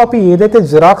సిలబస్ కాపీ ఏదైతే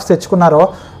జిరాక్స్ తెచ్చుకున్నారో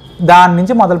దాని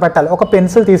నుంచి మొదలు పెట్టాలి. ఒక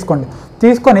పెన్సిల్ తీసుకోండి,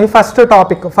 తీసుకొని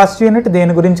ఫస్ట్ యూనిట్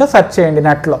దేని గురించో సెర్చ్ చేయండి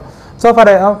నెట్లో. సో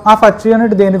ఆ ఫస్ట్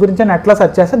యూనిట్ దేని గురించి నెట్లో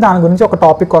సెర్చ్ చేస్తే దాని గురించి ఒక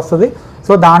టాపిక్ వస్తుంది.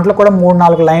 సో దాంట్లో కూడా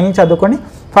 3-4 లైన్లు చదువుకొని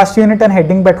ఫస్ట్ యూనిట్ అని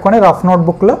హెడ్డింగ్ పెట్టుకొని రఫ్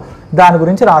నోట్బుక్లో దాని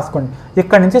గురించి రాసుకోండి.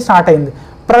 ఇక్కడ నుంచి స్టార్ట్ అయింది.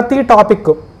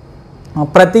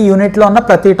 ప్రతి యూనిట్లో ఉన్న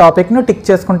ప్రతి టాపిక్ను టిక్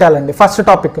చేసుకుంటే వెళ్ళండి. First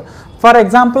topic for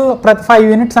example 5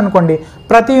 units అనుకోండి,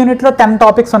 ప్రతి యూనిట్లో 10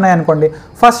 టాపిక్స్ ఉన్నాయనుకోండి,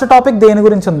 ఫస్ట్ టాపిక్ దేని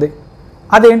గురించి ఉంది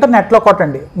అదేంటో నెట్లో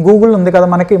కొట్టండి. గూగుల్ ఉంది కదా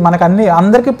మనకి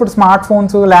అందరికీ ఇప్పుడు smart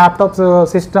phones, laptops,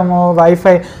 system,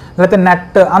 wifi లేకపోతే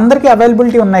నెట్ అందరికీ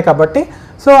అవైలబిలిటీ ఉన్నాయి కాబట్టి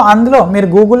సో అందులో మీరు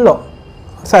గూగుల్లో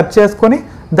సెర్చ్ చేసుకొని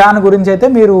దాని గురించి అయితే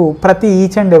మీరు ప్రతి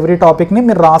ఈచ్ అండ్ ఎవ్రీ టాపిక్ని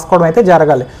మీరు రాసుకోవడం అయితే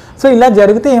జరగాలి. సో ఇలా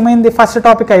జరిగితే ఏమైంది, ఫస్ట్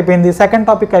టాపిక్ అయిపోయింది, సెకండ్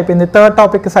టాపిక్ అయిపోయింది, థర్డ్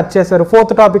టాపిక్ సెర్చ్ చేశారు,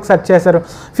 ఫోర్త్ టాపిక్ సెర్చ్ చేశారు,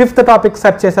 ఫిఫ్త్ టాపిక్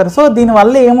సెర్చ్ చేశారు. సో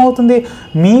దీనివల్ల ఏమవుతుంది,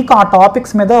 మీకు ఆ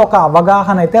టాపిక్స్ మీద ఒక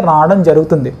అవగాహన అయితే రావడం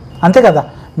జరుగుతుంది. అంతే కదా,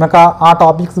 మీకు ఆ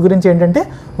టాపిక్స్ గురించి ఏంటంటే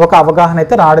ఒక అవగాహన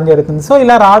అయితే రావడం జరుగుతుంది. సో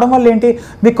ఇలా రావడం వల్ల ఏంటి,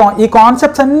 మీకు ఈ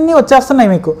కాన్సెప్ట్స్ అన్నీ వచ్చేస్తున్నాయి.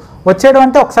 మీకు వచ్చేయడం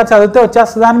అంటే ఒకసారి చదివితే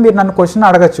వచ్చేస్తుందా అని మీరు నన్ను క్వశ్చన్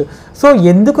అడగచ్చు. సో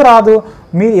ఎందుకు రాదు,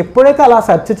 మీరు ఎప్పుడైతే అలా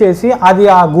సెర్చ్ చేసి అది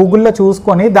ఆ గూగుల్లో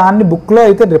చూసుకొని దాన్ని బుక్లో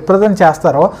అయితే రిప్రజెంట్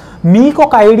చేస్తారో మీకు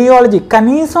ఒక ఐడియాలజీ,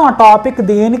 కనీసం ఆ టాపిక్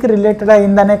దేనికి రిలేటెడ్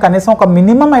అయిందనే కనీసం ఒక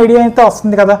మినిమం ఐడియా అయితే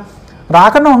వస్తుంది కదా,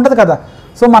 రాకుండా ఉండదు కదా.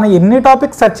 సో మనం ఎన్ని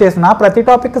టాపిక్స్ సెర్చ్ చేసినా ప్రతి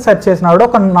టాపిక్ సెర్చ్ చేసినప్పుడు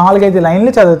ఒక 4-5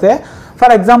 లైన్లు చదివితే,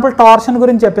 ఫర్ ఎగ్జాంపుల్ టార్షన్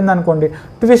గురించి చెప్పింది అనుకోండి,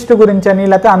 ట్విస్ట్ గురించి అని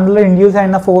లేకపోతే అందులో ఇండ్యూస్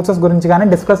అయిన ఫోర్సెస్ గురించి కానీ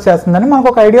డిస్కస్ చేస్తుందని మనకు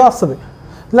ఒక ఐడియా వస్తుంది.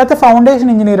 లేకపోతే ఫౌండేషన్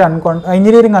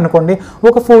ఇంజనీరింగ్ అనుకోండి,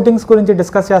 ఒక ఫూటింగ్స్ గురించి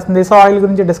డిస్కస్ చేస్తుంది, సాయిల్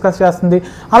గురించి డిస్కస్ చేస్తుంది.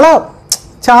 అలా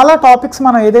చాలా టాపిక్స్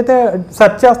మనం ఏదైతే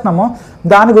సెర్చ్ చేస్తున్నామో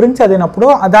దాని గురించి చదివినప్పుడు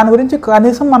దాని గురించి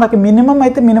కనీసం మనకి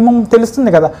మినిమం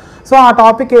తెలుస్తుంది కదా. సో ఆ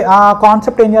టాపిక్ ఆ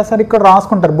కాన్సెప్ట్ ఏం చేస్తారు, ఇక్కడ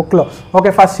రాసుకుంటారు బుక్లో.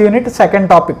 Okay, first unit second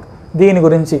topic దీని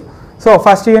గురించి, so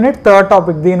first unit third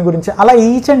topic దీని గురించి. అలా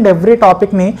ఈచ్ అండ్ ఎవ్రీ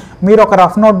టాపిక్ని మీరు ఒక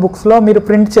రఫ్ నోట్ బుక్స్లో మీరు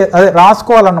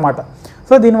రాసుకోవాలన్నమాట.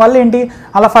 సో దీనివల్ల ఏంటి,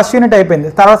 అలా ఫస్ట్ యూనిట్ అయిపోయింది,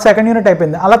 తర్వాత సెకండ్ యూనిట్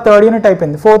అయిపోయింది, అలా థర్డ్ యూనిట్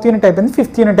అయిపోయింది, ఫోర్త్ యూనిట్ అయిపోయింది,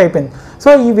 ఫిఫ్త్ యూనిట్ అయిపోయింది. సో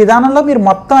ఈ విధానంలో మీరు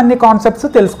మొత్తం అన్ని కాన్సెప్ట్స్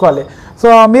తెలుసుకోవాలి. సో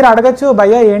మీరు అడగచ్చు,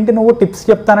 భయ్యా ఏంటి నువ్వు టిప్స్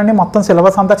చెప్తానని మొత్తం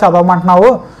సిలబస్ అంతా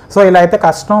చదవమంటున్నావు, సో ఇలా అయితే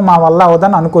కష్టం, మా వల్ల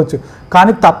అవదని అనుకోవచ్చు.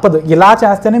 కానీ తప్పదు, ఇలా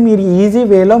చేస్తేనే మీరు ఈజీ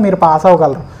వేలో మీరు పాస్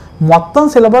అవ్వగలరు. మొత్తం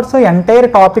సిలబస్ ఎంటైర్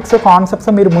టాపిక్స్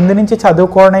కాన్సెప్ట్స్ మీరు ముందు నుంచి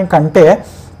చదువుకోవడం కంటే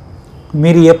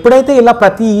మీరు ఎప్పుడైతే ఇలా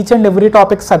ప్రతి each and every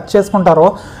topic search చేసుకుంటారో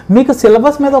మీకు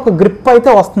సిలబస్ మీద ఒక గ్రిప్ అయితే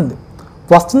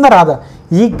వస్తుందా రాదా.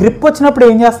 ఈ గ్రిప్ వచ్చినప్పుడు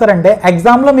ఏం చేస్తారంటే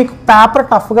ఎగ్జామ్లో మీకు పేపర్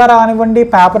టఫ్గా రానివ్వండి,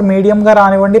 పేపర్ మీడియంగా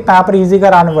రానివ్వండి, పేపర్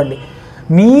ఈజీగా రానివ్వండి,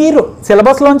 మీరు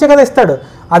సిలబస్లోంచే కదా ఇస్తాడు.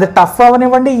 అది టఫ్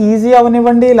అవనివ్వండి, ఈజీ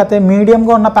అవనివ్వండి, లేకపోతే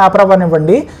మీడియంగా ఉన్న పేపర్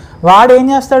అవనివ్వండి, వాడు ఏం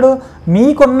చేస్తాడు,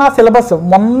 మీకున్న సిలబస్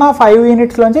మొన్న 5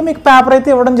 యూనిట్స్లోంచి మీకు పేపర్ అయితే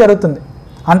ఇవ్వడం జరుగుతుంది.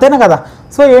 అంతేనా కదా.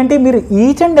 సో ఏంటి, మీరు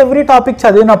ఈచ్ అండ్ ఎవ్రీ టాపిక్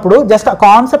చదివినప్పుడు జస్ట్ ఆ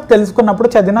కాన్సెప్ట్ తెలుసుకున్నప్పుడు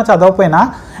చదవకపోయినా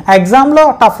ఎగ్జామ్లో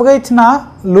టఫ్గా ఇచ్చిన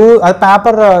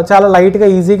పేపర్ చాలా లైట్గా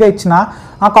ఈజీగా ఇచ్చిన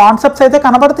ఆ కాన్సెప్ట్స్ అయితే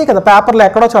కనబడతాయి కదా పేపర్లో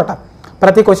ఎక్కడో చోట,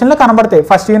 ప్రతి క్వశ్చన్లో కనబడతాయి.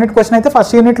 ఫస్ట్ యూనిట్ క్వశ్చన్ అయితే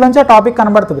ఫస్ట్ యూనిట్లోంచి ఆ టాపిక్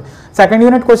కనబడుతుంది, సెకండ్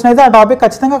యూనిట్ క్వశ్చన్ అయితే ఆ టాపిక్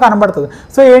ఖచ్చితంగా కనబడుతుంది.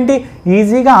 సో ఏంటి,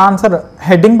 ఈజీగా ఆన్సర్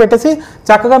హెడ్డింగ్ పెట్టేసి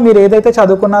చక్కగా మీరు ఏదైతే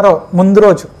చదువుకున్నారో ముందు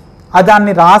రోజు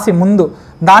దాన్ని రాసి ముందు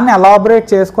దాన్ని ఎలాబరేట్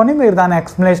చేసుకొని మీరు దాని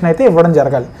ఎక్స్ప్లెనేషన్ అయితే ఇవ్వడం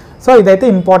జరగాలి. సో ఇదైతే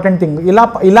ఇంపార్టెంట్ థింగ్.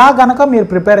 ఇలా కనుక మీరు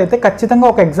ప్రిపేర్ అయితే ఖచ్చితంగా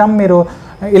ఒక ఎగ్జామ్ మీరు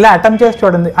ఇలా అటెంప్ట్ చేసి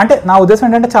చూడండి. అంటే నా ఉద్దేశం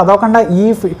ఏంటంటే చదవకుండా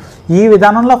ఈ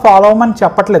విధానంలో ఫాలో అవ్వమని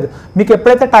చెప్పట్లేదు. మీకు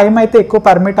ఎప్పుడైతే టైం అయితే ఎక్కువ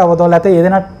పర్మిట్ అవ్వదో, లేకపోతే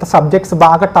ఏదైనా సబ్జెక్ట్స్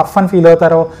బాగా టఫ్ అని ఫీల్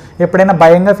అవుతారో, ఎప్పుడైనా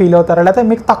భయంగా ఫీల్ అవుతారో, లేకపోతే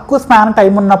మీకు తక్కువ స్పాన్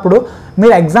టైం ఉన్నప్పుడు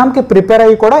మీరు ఎగ్జామ్కి ప్రిపేర్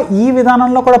అయ్యి కూడా ఈ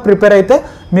విధానంలో కూడా ప్రిపేర్ అయితే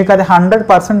మీకు అది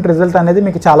 100% రిజల్ట్ అనేది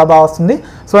మీకు చాలా బాగా వస్తుంది.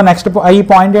 సో నెక్స్ట్ ఈ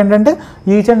పాయింట్ ఏంటంటే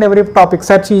each and every topic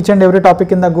search each and every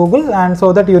topic in the Google and so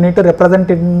that you need to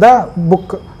represent in the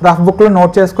book, rough బుక్లో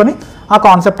నోట్ చేసుకొని ఆ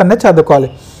కాన్సెప్ట్ అనేది చదువుకోవాలి.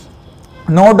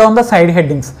 Note down the side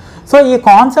headings. So ఈ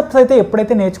concepts అయితే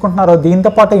ఎప్పుడైతే నేర్చుకుంటున్నారో దీంతో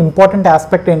పాటు ఇంపార్టెంట్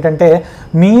ఆస్పెక్ట్ ఏంటంటే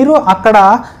మీరు అక్కడ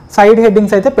సైడ్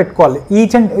హెడ్డింగ్స్ అయితే పెట్టుకోవాలి.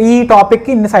 ఈ టాపిక్కి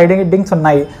ఇన్ని సైడ్ హెడ్డింగ్స్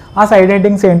ఉన్నాయి, ఆ సైడ్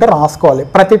హెడ్డింగ్స్ ఏంటో రాసుకోవాలి.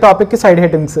 ప్రతి టాపిక్కి సైడ్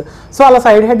హెడ్డింగ్స్. సో అలా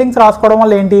సైడ్ హెడ్డింగ్స్ రాసుకోవడం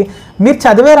వల్ల ఏంటి, మీరు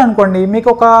చదివారు అనుకోండి, మీకు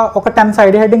ఒక 10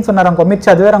 సైడ్ హెడ్డింగ్స్ ఉన్నారనుకో, మీరు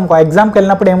చదివారు అనుకో, ఎగ్జామ్కి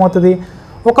వెళ్ళినప్పుడు ఏమవుతుంది,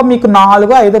 మీకు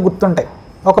 4-5 గుర్తుంటాయి,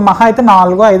 ఒక మహా అయితే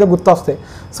 4-5 గుర్తొస్తాయి.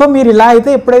 సో మీరు ఇలా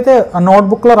అయితే ఎప్పుడైతే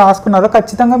నోట్బుక్లో రాసుకున్నారో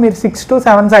ఖచ్చితంగా మీరు 6 to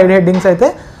 7 సైడ్ హెడ్డింగ్స్ అయితే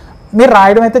మీరు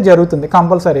రాయడం అయితే జరుగుతుంది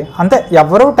కంపల్సరీ. అంతే,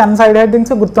 ఎవరు 10 సైడ్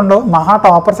హెడ్డింగ్స్ గుర్తుండవు, మహా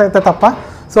టాపర్స్ అయితే తప్ప.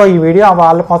 సో ఈ వీడియో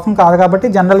వాళ్ళ కోసం కాదు కాబట్టి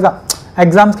జనరల్గా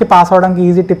ఎగ్జామ్స్కి పాస్ అవ్వడానికి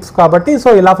ఈజీ టిప్స్ కాబట్టి సో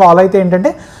ఇలా ఫాలో అయితే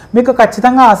ఏంటంటే మీకు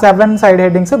ఖచ్చితంగా ఆ 7 సైడ్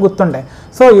హెడ్డింగ్స్ గుర్తుంటాయి.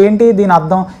 సో ఏంటి దీని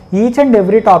అర్థం, each and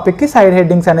every టాపిక్కి side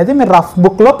headings అనేది మీరు రఫ్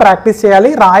బుక్లో ప్రాక్టీస్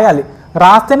చేయాలి, రాయాలి.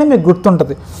 రాస్తేనే మీకు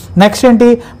గుర్తుంటుంది. నెక్స్ట్ ఏంటి,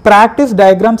 practice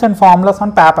diagrams and formulas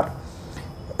on paper.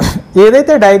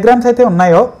 ఏదైతే డయాగ్రామ్స్ అయితే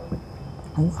ఉన్నాయో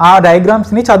ఆ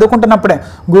డయాగ్రామ్స్ని చదువుకుంటున్నప్పుడే,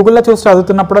 గూగుల్లో చూసి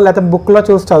చదువుతున్నప్పుడు లేకపోతే బుక్లో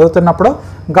చూసి చదువుతున్నప్పుడు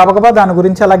గబగబా దాని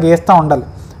గురించి అలా గీస్తూ ఉండాలి.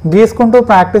 గీసుకుంటూ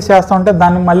ప్రాక్టీస్ చేస్తూ ఉంటే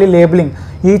దాన్ని మళ్ళీ labelling,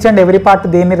 each and every part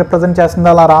దేన్ని రిప్రజెంట్ చేస్తుందో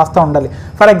అలా రాస్తూ ఉండాలి.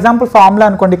 ఫర్ ఎగ్జాంపుల్ ఫార్ములా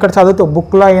అనుకోండి, ఇక్కడ చదువుతూ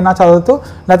బుక్లో అయినా చదువుతూ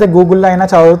లేకపోతే గూగుల్లో అయినా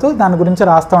చదువుతూ దాని గురించి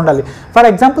రాస్తూ ఉండాలి. ఫర్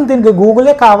ఎగ్జాంపుల్ దీనికి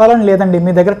గూగులే కావాలని లేదండి,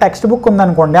 మీ దగ్గర టెక్స్ట్ బుక్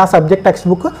ఉందనుకోండి, ఆ సబ్జెక్ట్ టెక్స్ట్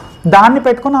బుక్, దాన్ని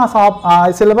పెట్టుకొని ఆ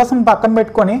సిలబస్ని పక్కన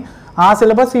పెట్టుకొని ఆ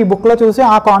సిలబస్ ఈ బుక్లో చూసి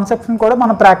ఆ కాన్సెప్ట్స్ని కూడా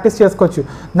మనం ప్రాక్టీస్ చేసుకోవచ్చు.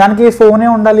 దానికి ఫోనే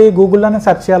ఉండాలి, గూగుల్లోనే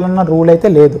సెర్చ్ చేయాలన్న రూల్ అయితే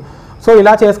లేదు. సో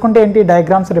ఇలా చేసుకుంటే ఏంటి,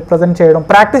 డయాగ్రామ్స్ రిప్రజెంట్ చేయడం,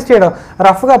 ప్రాక్టీస్ చేయడం,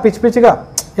 రఫ్గా పిచ్చిగా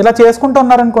ఇలా చేసుకుంటూ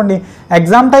ఉన్నారనుకోండి,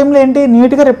 ఎగ్జామ్ టైంలో ఏంటి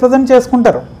నీట్గా రిప్రజెంట్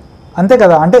చేసుకుంటారు. అంతే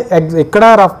కదా, అంటే ఇక్కడ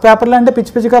రఫ్ పేపర్లు అంటే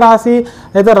పిచ్చిగా రాసి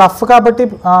లేదా రఫ్ కాబట్టి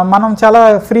మనం చాలా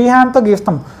ఫ్రీ హ్యాండ్తో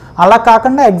గీస్తాం. అలా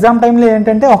కాకుండా ఎగ్జామ్ టైంలో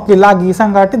ఏంటంటే ఇలా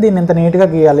గీసాం కాబట్టి దీన్ని ఇంత నీట్గా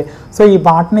గీయాలి. సో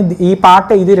ఈ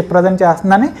పార్ట్ ఇది రిప్రజెంట్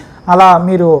చేస్తుందని అలా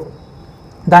మీరు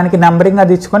దానికి నెంబరింగ్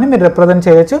అది ఇచ్చుకొని మీరు రిప్రజెంట్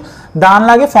చేయొచ్చు.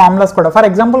 దానిలాగే ఫార్ములాస్ కూడా, ఫర్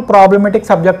ఎగ్జాంపుల్ ప్రాబ్లమేటిక్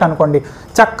సబ్జెక్ట్ అనుకోండి,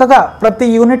 చక్కగా ప్రతి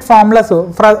యూనిట్ ఫార్ములాస్,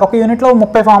 ఒక యూనిట్లో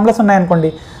 30 ఫార్ములాస్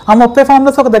ఉన్నాయనుకోండి, ఆ 30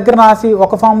 ఫార్ములాస్ ఒక దగ్గర రాసి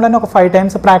ఒక ఫార్ములాని ఒక 5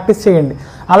 times ప్రాక్టీస్ చేయండి.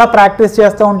 అలా ప్రాక్టీస్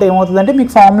చేస్తూ ఉంటే ఏమవుతుందంటే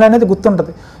మీకు ఫార్ములా అనేది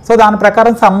గుర్తుంటుంది. సో దాని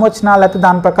ప్రకారం సమ్ వచ్చినా లేకపోతే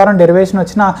దాని ప్రకారం డెరివేషన్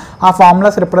వచ్చినా ఆ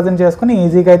ఫార్ములాస్ రిప్రజెంట్ చేసుకుని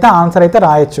ఈజీగా అయితే ఆన్సర్ అయితే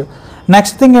రాయొచ్చు.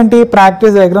 నెక్స్ట్ థింగ్ ఏంటి,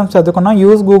 ప్రాక్టీస్ డయాగ్రామ్స్ చదువుకున్నాం,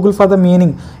 use Google for the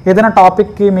meaning. ఏదైనా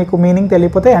టాపిక్కి మీకు మీనింగ్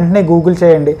తెలియకపోతే వెంటనే గూగుల్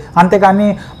చేయండి. అంతేకాని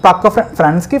పక్క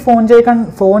ఫ్రెండ్స్కి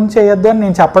ఫోన్ చేయొద్దు అని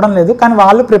నేను చెప్పడం లేదు, కానీ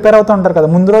వాళ్ళు ప్రిపేర్ అవుతూ ఉంటారు కదా.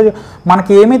 ముందు రోజు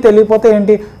మనకి ఏమీ తెలియకపోతే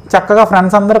ఏంటి, చక్కగా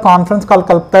ఫ్రెండ్స్ అందరూ కాన్ఫరెన్స్ కాల్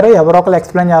కలుపుతారు, ఎవరో ఒకరు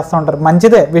ఎక్స్ప్లెయిన్ చేస్తూ ఉంటారు,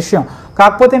 మంచిదే విషయం.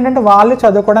 కాకపోతే ఏంటంటే వాళ్ళు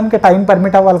చదువుకోవడానికి టైం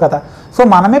పర్మిట్ అవ్వాలి కదా. సో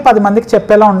మనమే 10 మందికి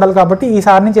చెప్పేలా ఉండాలి. కాబట్టి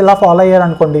ఈసారి నుంచి ఇలా ఫాలో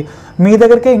అయ్యారనుకోండి, మీ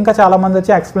దగ్గరికి ఇంకా చాలామంది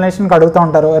వచ్చి ఎక్స్ప్లెనేషన్కి అడుగుతూ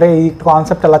ఉంటారు, అరే ఈ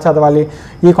కాన్సెప్ట్ ఎలా చదవాలి,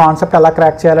 ఈ కాన్సెప్ట్ ఎలా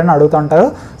క్రాక్ చేయాలని అడుగుతూ ఉంటారు.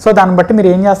 సో దాన్ని బట్టి మీరు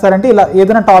ఏం చేస్తారంటే ఇలా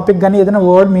ఏదైనా టాపిక్ కానీ ఏదైనా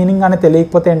వర్డ్ మీనింగ్ అనేది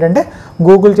తెలియకపోతే ఏంటంటే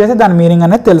గూగుల్ చేసి దాని మీనింగ్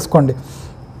అనేది తెలుసుకోండి.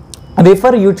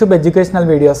 Refer YouTube educational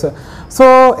videos. So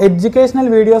educational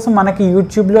videos మనకి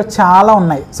యూట్యూబ్లో చాలా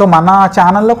ఉన్నాయి. సో మన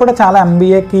ఛానల్లో కూడా చాలా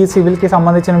ఎంబీఏకి సివిల్కి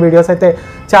సంబంధించిన వీడియోస్ అయితే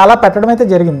చాలా పెట్టడం అయితే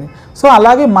జరిగింది. సో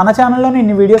అలాగే మన ఛానల్లోనే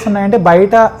ఇన్ని వీడియోస్ ఉన్నాయంటే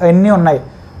బయట ఎన్ని ఉన్నాయి.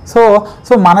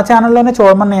 సో మన ఛానల్లోనే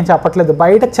చూడమని నేను చెప్పట్లేదు,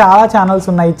 బయట చాలా ఛానల్స్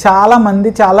ఉన్నాయి,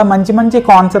 చాలామంది చాలా మంచి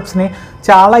కాన్సెప్ట్స్ని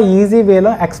చాలా ఈజీ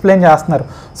వేలో ఎక్స్ప్లెయిన్ చేస్తున్నారు.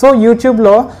 సో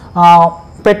యూట్యూబ్లో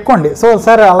పెట్టుకోండి. సో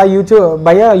సార్ అలా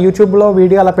యూట్యూబ్లో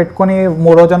వీడియో అలా పెట్టుకొని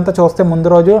రోజంతా చూస్తే ముందు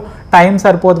రోజు టైం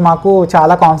సరిపోదు, మాకు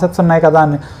చాలా కాన్సెప్ట్స్ ఉన్నాయి కదా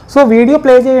అని. సో వీడియో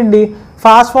ప్లే చేయండి,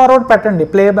 ఫాస్ట్ ఫార్వర్డ్ పెట్టండి,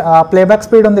 ప్లేబ్యాక్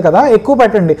స్పీడ్ ఉంది కదా ఎక్కువ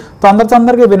పెట్టండి,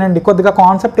 తొందరగా వినండి, కొద్దిగా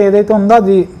కాన్సెప్ట్ ఏదైతే ఉందో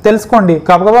అది తెలుసుకోండి,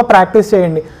 గబగబా ప్రాక్టీస్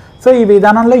చేయండి. సో ఈ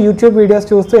విధానంలో యూట్యూబ్ వీడియోస్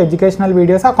చూస్తూ ఎడ్యుకేషనల్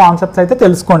వీడియోస్ ఆ కాన్సెప్ట్స్ అయితే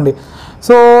తెలుసుకోండి.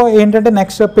 సో ఏంటంటే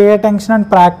next pay attention and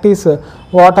practice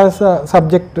what are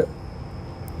subject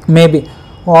maybe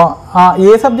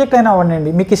A subject అయినా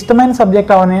అవ్వండి, మీకు ఇష్టమైన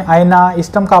సబ్జెక్ట్ అయినా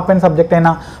ఇష్టం కాకపోయిన సబ్జెక్ట్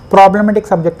అయినా, ప్రాబ్లమెటిక్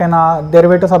సబ్జెక్ట్ అయినా,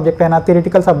 డెరివేటివ్ సబ్జెక్ట్ అయినా,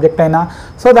 థియరిటికల్ సబ్జెక్ట్ అయినా,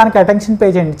 సో దానికి అటెన్షన్ పే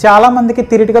చేయండి. చాలామందికి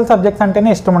థియరిటికల్ సబ్జెక్ట్స్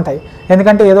అంటేనే ఇష్టం ఉంటాయి,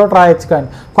 ఎందుకంటే ఏదో ఒకటి రాయొచ్చు. కానీ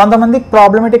కొంతమందికి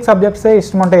ప్రాబ్లమెటిక్ సబ్జెక్ట్సే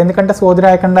ఇష్టం ఉంటాయి, ఎందుకంటే సోది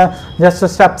రాయకుండా జస్ట్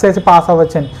స్టెప్స్ వేసి పాస్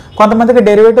అవ్వచ్చు అని. కొంతమందికి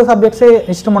డెరివేటివ్ సబ్జెక్ట్సే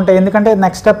ఇష్టం ఉంటాయి, ఎందుకంటే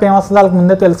నెక్స్ట్ స్టెప్ ఏమొస్తుందో వాళ్ళకి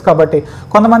ముందే తెలుసు కాబట్టి.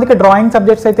 కొంతమందికి డ్రాయింగ్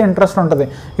సబ్జెక్ట్స్ అయితే ఇంట్రెస్ట్ ఉంటుంది,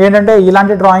 ఏంటంటే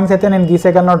ఇలాంటి డ్రాయింగ్స్ అయితే నేను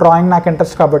గీసేయగలను, డ్రాయింగ్ నాకు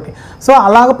ఇంట్రెస్ట్ కాబట్టి. సో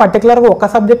అలాగ పర్టికులర్గా ఒక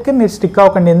సబ్జెక్ట్కి మీరు స్టిక్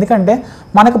అవ్వకండి, ఎందుకంటే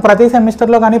మనకు ప్రతి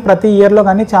సెమిస్టర్లో కానీ ప్రతి ఇయర్లో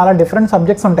కానీ చాలా డిఫరెంట్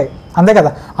సబ్జెక్ట్స్ ఉంటాయి, అంతే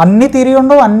కదా. అన్ని థియరీ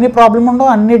ఉండవు, అన్ని ప్రాబ్లమ్ ఉండవు,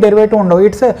 అన్ని డెరివేటివ్ ఉండవు.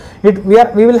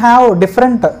 We will have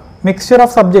different mixture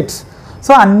of subjects.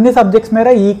 So అన్ని సబ్జెక్ట్స్ మీద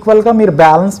ఈక్వల్గా మీరు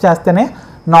బ్యాలెన్స్ చేస్తేనే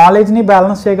నాలెడ్జ్ని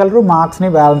బ్యాలెన్స్ చేయగలరు, మార్క్స్ని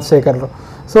బ్యాలెన్స్ చేయగలరు.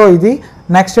 సో ఇది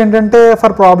నెక్స్ట్ ఏంటంటే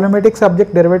for problematic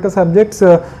subject derivative subjects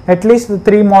at least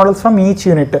 3 models from each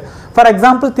unit. For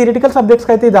example theoretical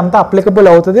సబ్జెక్ట్స్కి అయితే ఇదంతా అప్లికబుల్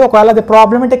అవుతుంది. ఒకవేళ అది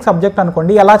ప్రాబ్లమేటిక్ సబ్జెక్ట్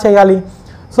అనుకోండి, ఎలా చేయాలి?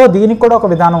 సో దీనికి కూడా ఒక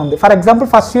విధానం ఉంది. ఫర్ ఎగ్జాంపుల్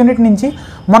ఫస్ట్ యూనిట్ నుంచి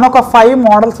మన ఒక 5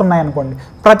 మోడల్స్ ఉన్నాయనుకోండి,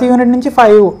 ప్రతి యూనిట్ నుంచి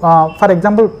 5 ఫర్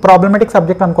ఎగ్జాంపుల్ ప్రాబ్లమేటిక్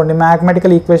సబ్జెక్ట్ అనుకోండి,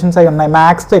 మ్యాథమెటికల్ ఈక్వేషన్స్ అవి ఉన్నాయి,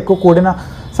 మ్యాథ్స్తో ఎక్కువ కూడిన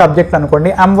సబ్జెక్ట్ అనుకోండి,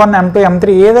 M1 M2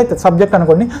 M3 ఏదైతే సబ్జెక్ట్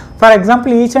అనుకోండి. For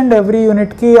example each and every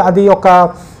యూనిట్కి అది ఒక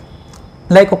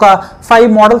 5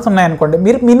 మోడల్స్ ఉన్నాయనుకోండి,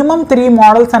 మీరు మినిమం 3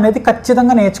 మోడల్స్ అనేది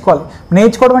ఖచ్చితంగా నేర్చుకోవాలి.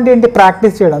 నేర్చుకోవడం అంటే ఏంటి?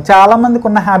 ప్రాక్టీస్ చేయడం. చాలామందికి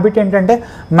ఉన్న హ్యాబిట్ ఏంటంటే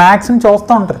మ్యాథ్స్ని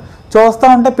చూస్తూ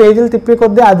ఉంటే పేజీలు తిప్పి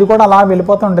కొద్దీ అది కూడా అలా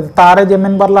వెళ్ళిపోతూ ఉంటుంది. తారే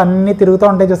జమీన్ బర్లు అన్నీ తిరుగుతూ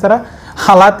ఉంటాయి చూసారా,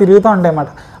 అలా తిరుగుతూ ఉంటాయి అన్నమాట.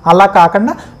 అలా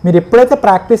కాకుండా మీరు ఎప్పుడైతే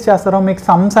ప్రాక్టీస్ చేస్తారో మీకు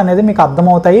సమ్స్ అనేది మీకు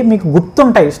అర్థమవుతాయి, మీకు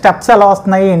గుర్తుంటాయి స్టెప్స్ ఎలా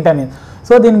వస్తున్నాయి ఏంటనేది.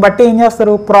 సో దీన్ని బట్టి ఏం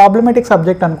చేస్తారు? ప్రాబ్లమేటిక్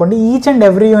సబ్జెక్ట్ అనుకోండి, ఈచ్ అండ్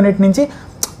ఎవ్రీ యూనిట్ నుంచి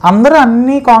అందరూ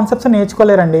అన్ని కాన్సెప్ట్స్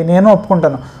నేర్చుకోలేరండి, నేను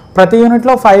ఒప్పుకుంటాను. ప్రతి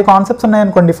యూనిట్లో 5 కాన్సెప్ట్స్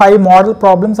ఉన్నాయనుకోండి, 5 మోడల్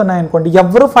ప్రాబ్లమ్స్ ఉన్నాయనుకోండి,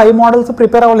 ఎవరు 5 మోడల్స్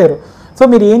ప్రిపేర్ అవ్వలేరు. సో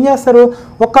మీరు ఏం చేస్తారు?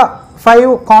 ఒక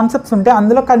 5 కాన్సెప్ట్స్ ఉంటే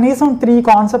అందులో కనీసం 3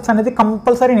 కాన్సెప్ట్స్ అనేది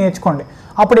కంపల్సరీ నేర్చుకోండి.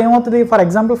 అప్పుడు ఏమవుతుంది? ఫర్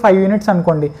ఎగ్జాంపుల్ 5 యూనిట్స్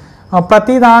అనుకోండి,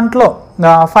 ప్రతి దాంట్లో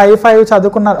 5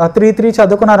 చదువుకున్నారు, 3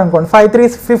 చదువుకున్నారు అనుకోండి, 5 3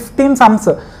 15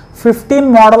 సమ్స్, 15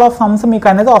 మోడల్ ఆఫ్ సమ్స్ మీకు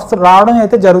అనేది రావడం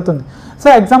అయితే జరుగుతుంది. సో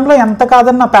ఎగ్జామ్లో ఎంత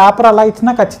కాదన్న పేపర్ అలా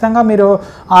ఇచ్చినా ఖచ్చితంగా మీరు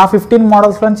ఆ 15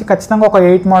 మోడల్స్ నుంచి ఖచ్చితంగా ఒక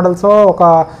 8 మోడల్స్, ఒక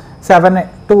 7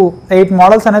 to 8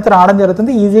 మోడల్స్ అనేది రావడం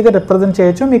జరుగుతుంది. ఈజీగా రిప్రజెంట్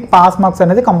చేయొచ్చు, మీకు పాస్ మార్క్స్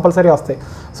అనేది కంపల్సరీ వస్తాయి.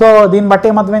 సో దీన్ని బట్టి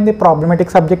ఏమర్థమైంది?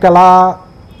 ప్రాబ్లమేటిక్ సబ్జెక్ట్ ఎలా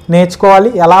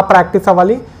నేర్చుకోవాలి, ఎలా ప్రాక్టీస్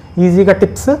అవ్వాలి, ఈజీగా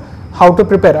టిప్స్, హౌ టు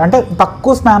ప్రిపేర్ అంటే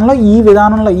తక్కువ స్పాన్లో ఈ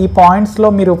విధానంలో ఈ పాయింట్స్లో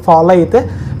మీరు ఫాలో అయితే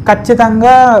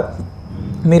ఖచ్చితంగా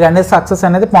మీరు అనేది సక్సెస్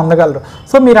అనేది పొందగలరు.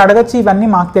 సో మీరు అడగచ్చు, ఇవన్నీ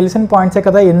మాకు తెలిసిన పాయింట్సే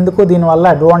కదా, ఎందుకు దీనివల్ల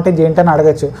అడ్వాంటేజ్ ఏంటని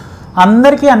అడగచ్చు.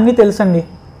 అందరికీ అన్నీ తెలుసండి.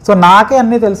 సో నాకే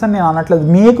అన్నీ తెలుసని నేను అనట్లేదు,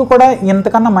 మీకు కూడా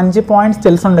ఇంతకన్నా మంచి పాయింట్స్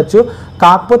తెలిసి ఉండొచ్చు.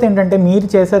 కాకపోతే ఏంటంటే మీరు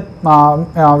చేసే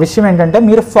విషయం ఏంటంటే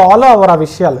మీరు ఫాలో అవ్వరు ఆ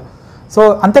విషయాలు. సో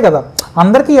అంతే కదా,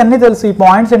 అందరికీ ఇవన్నీ తెలుసు, ఈ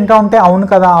పాయింట్స్ వింటూ ఉంటే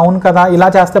అవును కదా ఇలా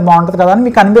చేస్తే బాగుంటుంది కదా అని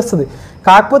మీకు అనిపిస్తుంది.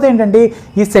 కాకపోతే ఏంటంటే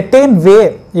ఈ సెటైన్ వే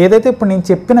ఏదైతే ఇప్పుడు నేను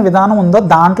చెప్పిన విధానం ఉందో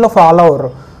దాంట్లో ఫాలో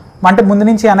అవ్వరు. అంటే ముందు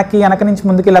నుంచి వెనక నుంచి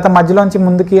ముందుకి, లేకపోతే మధ్యలోంచి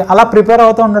ముందుకి అలా ప్రిపేర్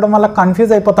అవుతూ ఉండడం వల్ల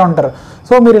కన్ఫ్యూజ్ అయిపోతూ ఉంటారు.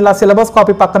 సో మీరు ఇలా సిలబస్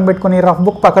కాపీ పక్కన పెట్టుకొని, రఫ్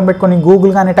బుక్ పక్కన పెట్టుకొని,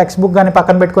 గూగుల్ కానీ టెక్స్ట్ బుక్ కానీ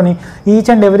పక్కన పెట్టుకొని, ఈచ్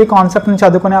అండ్ ఎవ్రీ కాన్సెప్ట్ని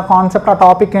చదువుకొని, ఆ కాన్సెప్ట్ ఆ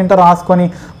టాపిక్ ఏంటో రాసుకొని,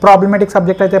 ప్రాబ్లమేటిక్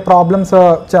సబ్జెక్ట్ అయితే ప్రాబ్లమ్స్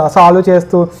సాల్వ్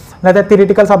చేస్తూ, లేదా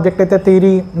థియరిటికల్ సబ్జెక్ట్ అయితే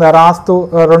థియరీ రాస్తూ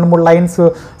 2-3 లైన్స్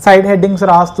సైడ్ హెడ్డింగ్స్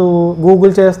రాస్తూ,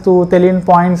 గూగుల్ చేస్తూ, తెలియని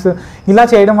పాయింట్స్ ఇలా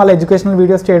చేయడం వల్ల, ఎడ్యుకేషనల్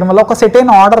వీడియోస్ చేయడం వల్ల ఒక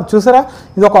సెటైన్ ఆర్డర్ చూసారా,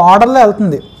 ఇది ఒక ఆర్డర్లో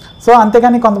వెళ్తుంది. సో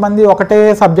అంతేగాని కొంతమంది ఒకటే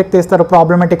సబ్జెక్ట్ తీస్తారు,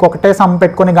 ప్రాబ్లమేటిక్ ఒకటే సమ్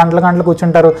పెట్టుకొని గంటలు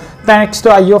కూర్చుంటారు. నెక్స్ట్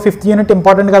అయ్యో 5th యూనిట్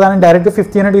ఇంపార్టెంట్ కదా అని డైరెక్ట్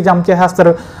 5th యూనిట్కి జంప్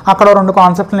చేసేస్తారు, అక్కడ 2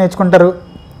 కాన్సెప్ట్లు నేర్చుకుంటారు,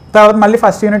 తర్వాత మళ్ళీ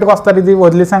ఫస్ట్ యూనిట్కి వస్తారు, ఇది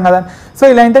వదిలేసాం కదా. సో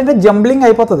ఇలా ఏంటంటే జంబ్లింగ్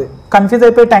అయిపోతుంది, కన్ఫ్యూజ్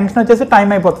అయిపోయి టెన్షన్ వచ్చేసి టైం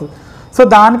అయిపోతుంది. సో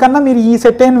దానికన్నా మీరు ఈ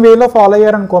సెటైన్ వేలో ఫాలో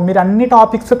అయ్యారనుకో, మీరు అన్ని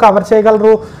టాపిక్స్ కవర్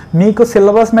చేయగలరు, మీకు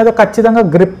సిలబస్ మీద ఖచ్చితంగా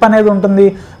గ్రిప్ అనేది ఉంటుంది.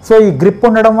 సో ఈ గ్రిప్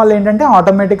ఉండడం వల్ల ఏంటంటే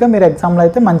ఆటోమేటిక్గా మీరు ఎగ్జామ్లో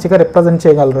అయితే మంచిగా రిప్రజెంట్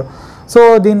చేయగలరు. సో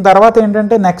దీని తర్వాత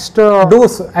ఏంటంటే నెక్స్ట్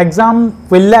డూస్, ఎగ్జామ్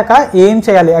వెళ్ళాక ఏం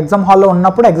చేయాలి, ఎగ్జామ్ హాల్లో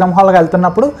ఉన్నప్పుడు, ఎగ్జామ్ హాల్కి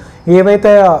వెళ్తున్నప్పుడు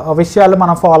ఏవైతే విషయాలు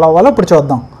మనం ఫాలో అవ్వాలో ఇప్పుడు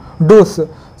చూద్దాం. డూస్,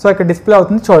 సో ఇక్కడ డిస్ప్లే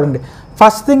అవుతుంది చూడండి.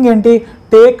 ఫస్ట్ థింగ్ ఏంటి?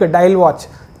 Take dial watch.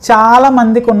 చాలా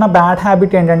మందికి ఉన్న బ్యాడ్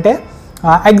హ్యాబిట్ ఏంటంటే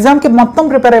ఎగ్జామ్కి మొత్తం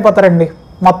ప్రిపేర్ అయిపోతారండి.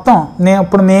 మొత్తం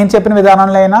ఇప్పుడు నేను చెప్పిన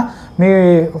విధానంలో అయినా, మీ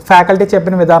ఫ్యాకల్టీ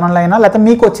చెప్పిన విధానంలో అయినా, లేకపోతే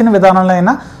మీకు వచ్చిన విధానంలో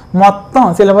అయినా మొత్తం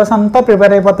సిలబస్ అంతా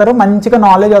ప్రిపేర్ అయిపోతారు, మంచిగా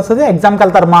నాలెడ్జ్ వస్తుంది, ఎగ్జామ్కి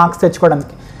వెళ్తారు మార్క్స్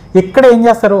తెచ్చుకోవడానికి. ఇక్కడ ఏం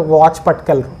చేస్తారు? వాచ్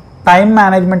పట్టుకెళ్ళరు. టైం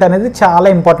మేనేజ్మెంట్ అనేది చాలా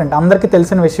ఇంపార్టెంట్, అందరికీ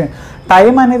తెలిసిన విషయం.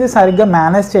 టైం అనేది సరిగ్గా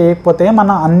మేనేజ్ చేయకపోతే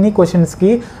మన అన్ని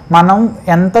క్వశ్చన్స్కి మనం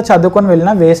ఎంత చదువుకొని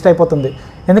వెళ్ళినా వేస్ట్ అయిపోతుంది.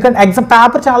 ఎందుకంటే ఎగ్జామ్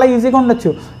పేపర్ చాలా ఈజీగా ఉండొచ్చు,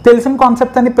 తెలిసిన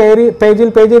కాన్సెప్ట్ అని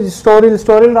పేజీలు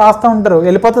స్టోరీలు రాస్తూ ఉంటారు,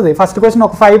 వెళ్ళిపోతుంది. ఫస్ట్ క్వశ్చన్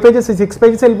ఒక 5 pages 6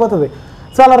 pages వెళ్ళిపోతుంది.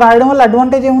 సో అలా రాయడం వల్ల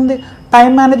అడ్వాంటేజ్ ఏముంది? టైం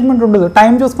మేనేజ్మెంట్ ఉండదు.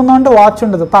 టైం చూసుకుందాం అంటే వాచ్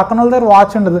ఉండదు, పక్కన వాళ్ళ దగ్గర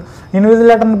వాచ్ ఉండదు,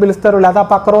 ఇన్విజిలేటర్ని పిలుస్తారు, లేదా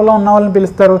పక్క రోలో ఉన్న వాళ్ళని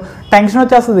పిలుస్తారు, టెన్షన్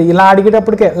వచ్చేస్తుంది ఇలా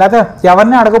అడిగేటప్పటికే. లేదా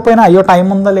ఎవరిని అడగకపోయినా అయ్యో టైం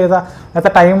ఉందా లేదా,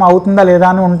 లేకపోతే టైం అవుతుందా లేదా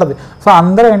అని ఉంటుంది. సో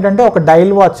అందరూ ఏంటంటే ఒక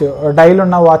డైల్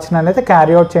ఉన్న వాచ్ని అనేది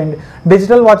క్యారీ అవుట్ చేయండి.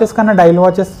 డిజిటల్ వాచెస్ కన్నా డైల్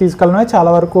వాచెస్ తీసుకెళ్ళడమే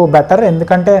చాలా వరకు బెటర్,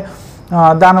 ఎందుకంటే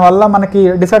దానివల్ల మనకి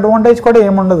డిసడ్వాంటేజ్ కూడా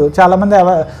ఏముండదు. చాలామంది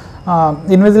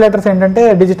ఇన్విజిలేటర్స్ ఏంటంటే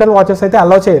డిజిటల్ వాచెస్ అయితే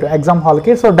అలౌ చేయరు ఎగ్జామ్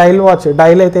హాల్కి. సో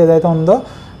డైల్ అయితే ఏదైతే ఉందో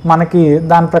మనకి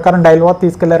దాని ప్రకారం డైల్ వాచ్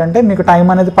తీసుకెళ్లారంటే మీకు టైం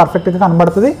అనేది పర్ఫెక్ట్గా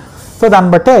కనబడుతుంది. సో దాన్ని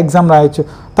బట్టే ఎగ్జామ్ రాయొచ్చు.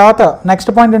 తర్వాత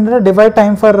నెక్స్ట్ పాయింట్ ఏంటంటే divide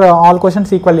time for all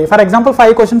questions equally. For example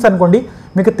 5 questions అనుకోండి,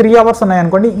 మీకు 3 hours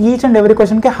ఉన్నాయనుకోండి, ఈచ్ అండ్ ఎవ్రీ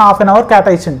క్వశ్చన్కి ½ an hour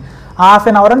కేటాయించండి. ½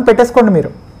 an hour అని పెట్టేసుకోండి.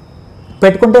 మీరు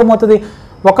పెట్టుకుంటే ఏమవుతుంది,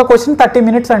 ఒక క్వశ్చన్ 30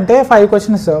 మినిట్స్ అంటే 5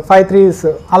 క్వశ్చన్స్ 5 3s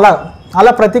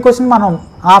అలా ప్రతి క్వశ్చన్ మనం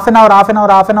హాఫ్ అన్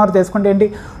అవర్ తీసుకుంటే ఏంటి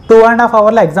 2.5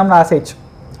 అవర్లో ఎగ్జామ్ రాసేయచ్చు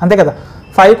అంతే కదా.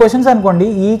 5 క్వశ్చన్స్ అనుకోండి,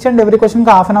 ఈచ్ అండ్ ఎవ్రీ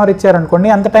క్వశ్చన్కి హాఫ్ అన్ అవర్ ఇచ్చారనుకోండి,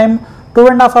 అంత టైం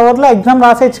 2.5 అవర్లో ఎగ్జామ్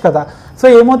రాసేయచ్చు కదా. సో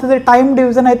ఏమవుతుంది, టైం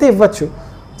డివిజన్ అయితే ఇవ్వచ్చు.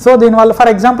 సో దీనివల్ల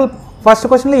ఫర్ ఎగ్జాంపుల్ ఫస్ట్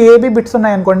క్వశ్చన్లో ఏబీ బిట్స్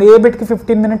ఉన్నాయనుకోండి, ఏ బిట్కి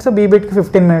 15 మినిట్స్, బీ బిట్కి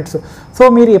 15 మినిట్స్. సో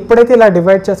మీరు ఎప్పుడైతే ఇలా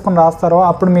డివైడ్ చేసుకొని రాస్తారో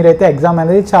అప్పుడు మీరైతే ఎగ్జామ్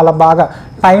అనేది చాలా బాగా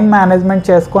టైం మేనేజ్మెంట్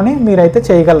చేసుకొని మీరైతే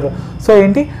చేయగలరు. సో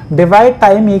ఏంటి, divide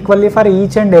time equally for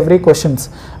each and every questions.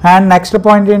 And next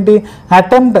point ఏంటి,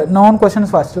 అటెంప్ట్ నోన్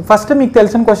క్వశ్చన్స్ ఫస్ట్ మీకు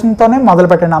తెలిసిన క్వశ్చన్తోనే మొదలు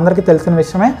పెట్టండి. అందరికీ తెలిసిన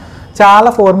విషయమే. చాలా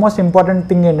ఫోర్మోస్ట్ ఇంపార్టెంట్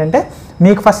థింగ్ ఏంటంటే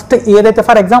మీకు ఫస్ట్ ఏదైతే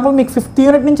ఫర్ ఎగ్జాంపుల్ మీకు 5th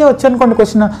యూనిట్ నుంచే వచ్చనుకోండి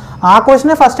క్వశ్చన్, ఆ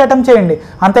క్వశ్చనే ఫస్ట్ అటెంప్ట్ చేయండి.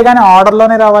 అంతేగాని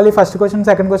ఆర్డర్లోనే రావాలి, first question,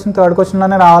 second question, third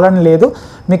క్వశ్చన్లోనే రావాలని లేదు.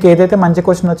 మీకు ఏదైతే మంచి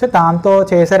క్వశ్చన్ వచ్చో దాంతో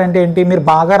చేశారంటే ఏంటి, మీరు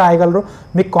బాగా రాయగలరు,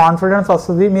 మీకు కాన్ఫిడెన్స్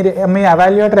వస్తుంది. మీ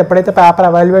ఎవాల్యుయేటర్ ఎప్పుడైతే పేపర్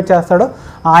ఎవాల్యుయేట్ చేస్తాడో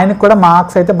ఆయనకు కూడా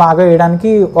మార్క్స్ అయితే బాగా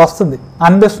వేయడానికి వస్తుంది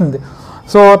అనిపిస్తుంది.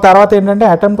 సో తర్వాత ఏంటంటే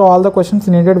attempt all the questions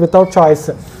needed without choice.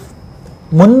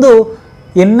 ముందు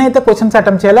ఎన్నైతే క్వశ్చన్స్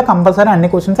అటెంప్ట్ చేయాలో కంపల్సరీ అన్ని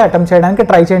క్వశ్చన్స్ అటెంప్ట్ చేయడానికి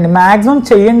ట్రై చేయండి, మ్యాక్సిమం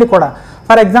చేయండి కూడా.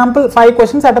 ఫర్ ఎగ్జాంపుల్ 5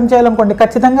 క్వశ్చన్స్ అటెంప్ట్ చేయాలనుకోండి,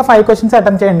 ఖచ్చితంగా 5 క్వశ్చన్స్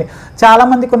అటెంప్ట్ చేయండి.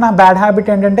 చాలామందికి ఉన్న బ్యాడ్ హ్యాబిట్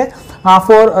ఏంటంటే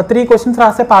 3 క్వశ్చన్స్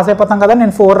రాస్తే పాస్ అయిపోతాం కదా,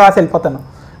 నేను 4 రాసి వెళ్ళిపోతాను.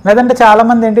 లేదంటే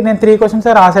చాలామంది ఏంటి, నేను 3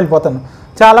 క్వశ్చన్సే రాసి వెళ్ళిపోతాను.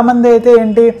 చాలామంది అయితే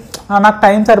ఏంటి, నాకు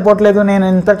టైం సరిపోవట్లేదు, నేను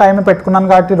ఇంత టైం పెట్టుకున్నాను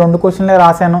కాబట్టి 2 క్వశ్చన్లే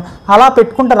రాశాను, అలా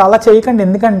పెట్టుకుంటారు. అలా చేయకండి.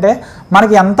 ఎందుకంటే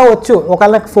మనకి ఎంత వచ్చు,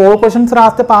 ఒకవేళ 4 క్వశ్చన్స్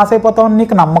రాస్తే పాస్ అయిపోతామని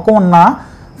నీకు నమ్మకం ఉన్నా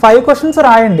 5 క్వశ్చన్స్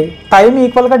రాయండి. టైం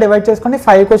ఈక్వల్గా డివైడ్ చేసుకొని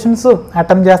 5 క్వశ్చన్స్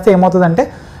అటెంప్ట్ చేస్తే ఏమవుతుందంటే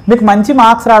మీకు మంచి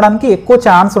మార్క్స్ రావడానికి ఎక్కువ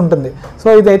ఛాన్స్ ఉంటుంది. సో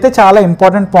ఇదైతే చాలా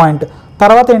ఇంపార్టెంట్ పాయింట్.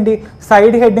 తర్వాత ఏంటి,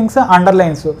 సైడ్ హెడ్డింగ్స్,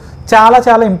 అండర్లైన్స్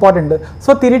చాలా ఇంపార్టెంట్.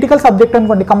 సో థియరిటికల్ సబ్జెక్ట్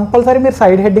అనుకోండి, కంపల్సరీ మీరు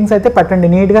సైడ్ హెడ్డింగ్స్ అయితే పెట్టండి.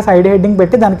 నీట్గా సైడ్ హెడ్డింగ్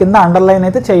పెట్టి దాని కింద అండర్లైన్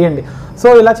అయితే చేయండి. సో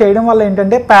ఇలా చేయడం వల్ల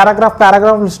ఏంటంటే పారాగ్రాఫ్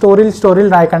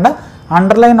స్టోరీలు రాయకుండా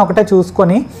అండర్లైన్ ఒకటే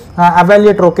చూసుకొని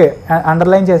ఎవాల్యుయేటర్ ఓకే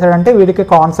అండర్లైన్ చేశాడంటే వీడికి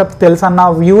కాన్సెప్ట్ తెలుసు అన్న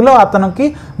వ్యూలో అతనికి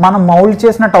మనం మౌల్డ్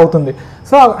చేసినట్టు అవుతుంది.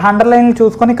 సో అండర్లైన్లు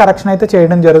చూసుకొని కరెక్షన్ అయితే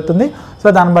చేయడం జరుగుతుంది.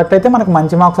 సో దాన్ని బట్టి అయితే మనకు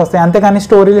మంచి మార్క్స్ వస్తాయి. అంతేగాని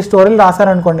స్టోరీలు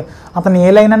రాశారనుకోండి, అతను ఏ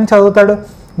లైన్ అని చదువుతాడు,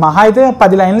 మహా అయితే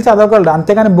 10 లైన్లు చదవగలడు.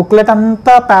 అంతేగాని బుక్లెట్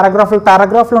అంతా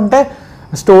పారాగ్రాఫ్లు ఉంటే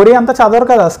స్టోరీ అంతా చదవరు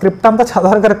కదా, స్క్రిప్ట్ అంతా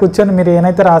చదవరు కదా కూర్చొని మీరు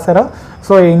ఏనైతే రాశారో.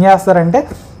 సో ఏం చేస్తారంటే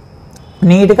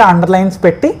నీట్గా అండర్లైన్స్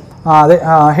పెట్టి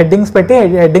హెడ్డింగ్స్ పెట్టి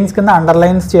హెడ్డింగ్స్ కింద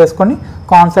అండర్లైన్స్ చేసుకొని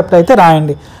కాన్సెప్ట్ అయితే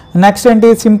రాయండి. నెక్స్ట్ ఏంటి,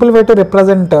 సింపుల్ వే టు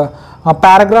రిప్రజెంట్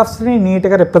పారాగ్రాఫ్స్ని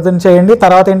నీట్గా రిప్రజెంట్ చేయండి.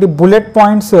 తర్వాత ఏంటి, bullet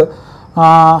points,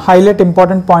 highlight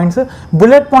important points,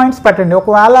 bullet points పెట్టండి.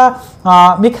 ఒకవేళ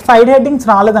మీకు సైడ్ హెడ్డింగ్స్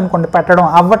రాలేదనుకోండి, పెట్టడం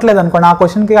అవ్వట్లేదు అనుకోండి, ఆ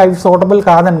క్వశ్చన్కి అవి సూటబుల్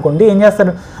కాదనుకోండి, ఏం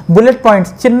చేస్తారు, బుల్లెట్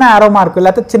పాయింట్స్, చిన్న యారో మార్క్,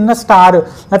 లేకపోతే చిన్న స్టార్,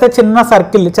 లేకపోతే చిన్న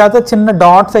సర్కిల్, లేకపోతే చిన్న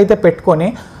డాట్స్ అయితే పెట్టుకొని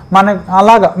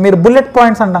అలాగా మీరు బుల్లెట్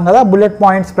పాయింట్స్ అంటాం కదా, బుల్లెట్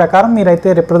పాయింట్స్ ప్రకారం మీరైతే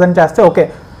రిప్రజెంట్ చేస్తే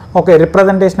ఓకే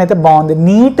రిప్రజెంటేషన్ అయితే బాగుంది.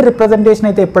 నీట్ రిప్రజెంటేషన్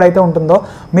అయితే ఎప్పుడైతే ఉంటుందో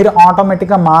మీరు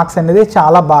ఆటోమేటిక్గా మార్క్స్ అనేది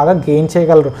చాలా బాగా గెయిన్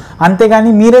చేయగలరు.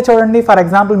 అంతేగాని మీరే చూడండి, ఫర్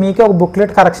ఎగ్జాంపుల్ మీకే ఒక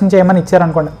బుక్లెట్ కరెక్షన్ చేయమని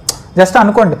ఇచ్చారనుకోండి, జస్ట్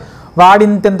అనుకోండి వాడు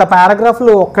ఇంత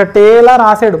పారాగ్రాఫ్లు ఒకటేలా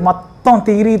రాశాడు, మొత్తం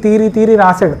తీరి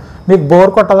రాశాడు, మీకు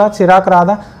బోర్ కొట్టదా, చిరాకు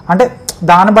రాదా అంటే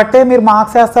దాన్ని బట్టే మీరు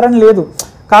మార్క్స్ వేస్తారని లేదు.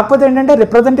 కాకపోతే ఏంటంటే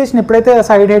రిప్రజెంటేషన్ ఎప్పుడైతే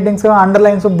side headings,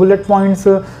 underlines, bullet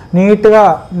points, నీట్గా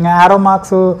యారో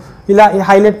మార్క్స్, ఇలా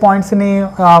హైలైట్ పాయింట్స్ని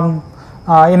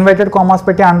ఇన్వర్టెడ్ కామాస్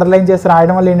పెట్టి అండర్లైన్ చేసి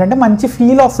రాయడం వల్ల ఏంటంటే మంచి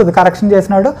ఫీల్ వస్తుంది, కరెక్షన్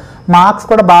చేసినాడు మార్క్స్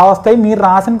కూడా బాగా వస్తాయి, మీరు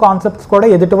రాసిన కాన్సెప్ట్స్ కూడా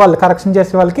ఎదుటి వాళ్ళు కరెక్షన్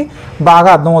చేసే వాళ్ళకి బాగా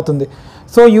అర్థమవుతుంది.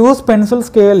 So use pencil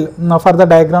scale for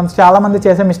the diagrams. చాలామంది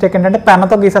చేసే మిస్టేక్ ఏంటంటే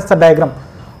పెన్నుతో గీసేస్తారు డయాగ్రామ్.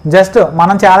 జస్ట్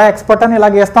మనం చాలా ఎక్స్పర్ట్ అని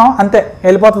ఇలా గీస్తాం, అంతే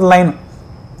వెళ్ళిపోతుంది లైన్,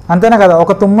 అంతేనా కదా.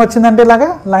 ఒక తుమ్ము వచ్చిందంటే ఇలాగా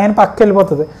లైన్ పక్కకి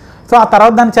వెళ్ళిపోతుంది. సో ఆ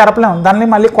తర్వాత దాన్ని చెరపలేము, దాన్ని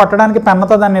మళ్ళీ కొట్టడానికి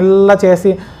పెన్నుతో దాన్ని ఇలా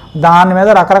చేసి దాని మీద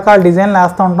రకరకాల డిజైన్లు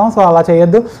వేస్తూ ఉంటాం. సో అలా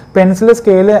చేయొద్దు. పెన్సిల్,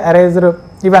 స్కేల్, ఎరేజర్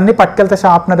ఇవన్నీ పట్టుకెళ్తే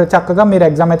షార్ప్నర్ చక్కగా మీరు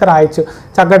ఎగ్జామ్ అయితే రాయొచ్చు.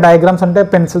 చక్కగా డయాగ్రామ్స్ ఉంటే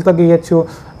పెన్సిల్తో గీయచ్చు,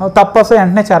 తప్పు వస్తే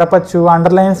వెంటనే చెరపచ్చు,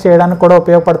 అండర్లైన్స్ చేయడానికి కూడా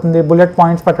ఉపయోగపడుతుంది, బుల్లెట్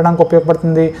పాయింట్స్ పెట్టడానికి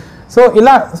ఉపయోగపడుతుంది.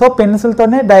 సో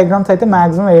పెన్సిల్తోనే డయాగ్రామ్స్ అయితే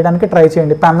మ్యాక్సిమం వేయడానికి ట్రై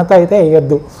చేయండి, పెన్నుతో అయితే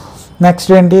వేయొద్దు.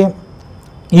 నెక్స్ట్ ఏంటి,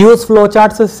 use flow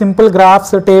charts, simple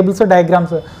graphs, tables,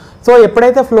 diagrams. So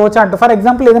ఎప్పుడైతే ఫ్లో చార్ట్ ఫర్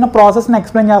ఎగ్జాంపుల్ ఏదైనా ప్రాసెస్ని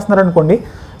ఎక్స్ప్లెయిన్ చేస్తున్నారు అనుకోండి,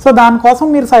 సో దానికోసం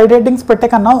మీరు సైడ్ హెడ్డింగ్స్ పెట్టే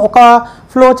కన్నా ఒక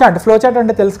ఫ్లో చార్ట్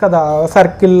అంటే తెలుసు కదా,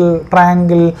 సర్కిల్,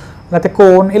 ట్రయాంగిల్, లేకపోతే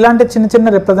కోన్, ఇలాంటి చిన్న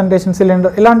రిప్రజెంటేషన్,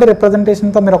 సిలిండర్, ఇలాంటి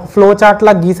రిప్రజెంటేషన్తో మీరు ఒక ఫ్లో చార్ట్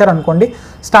లాగా గీసారు అనుకోండి,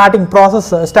 starting process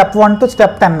step 1 to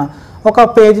step 10 ఒక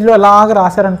పేజ్లో అలాగ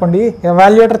రాశారనుకోండి,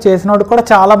 ఎవాల్యుయేటర్ చేసినోడు కూడా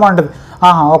చాలా బాగుంటుంది.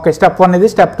 ఓకే స్టెప్ 1 ఇది,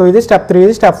 స్టెప్ 2 ఇది, స్టెప్ 3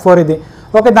 ఇది, స్టెప్ 4 ఇది,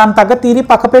 ఓకే దాని తగ్గ తీరి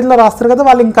పక్క పేజ్లో రాస్తారు కదా,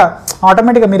 వాళ్ళు ఇంకా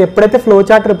ఆటోమేటిక్గా మీరు ఎప్పుడైతే ఫ్లో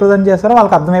చార్ట్ రిప్రజెంట్ చేస్తారో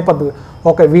వాళ్ళకి అర్థమైపోతుంది,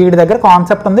 ఓకే వీడి దగ్గర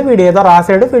కాన్సెప్ట్ ఉంది, వీడు ఏదో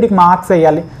రాసాడు, వీడికి మార్క్స్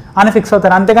వేయాలి అని ఫిక్స్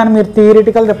అవుతారు. అంతేగాని మీరు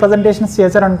థియరిటికల్ రిప్రజెంటేషన్స్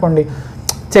చేశారనుకోండి,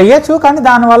 చెయ్యొచ్చు కానీ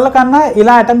దానివల్ల కన్నా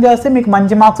ఇలా అటెంప్ట్ చేస్తే మీకు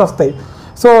మంచి మార్క్స్ వస్తాయి.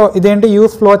 సో ఇదేంటి,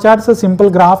 use flow charts, simple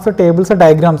graphs, tables,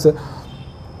 diagrams.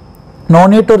 No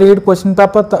need to read question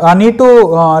paper, need to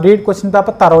read question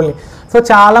paper thoroughly. So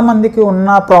చాలామందికి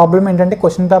ఉన్న ప్రాబ్లం ఏంటంటే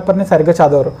క్వశ్చన్ పేపర్ని సరిగ్గా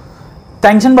చదవరు,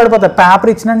 టెన్షన్ పడిపోతారు. పేపర్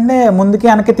ఇచ్చినంటే ముందుకి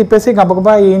వెనక్కి తిప్పేసి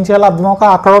గబగబా ఏం చేయాలో అర్థమవుక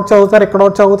అక్కడ ఒకటి చదువుతారు, ఇక్కడ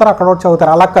ఒకటి చదువుతారు, అక్కడ ఒకటి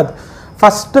చదువుతారు. అలా కాదు,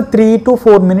 ఫస్ట్ 3 to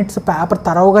 4 minutes పేపర్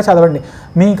తరవుగా చదవండి.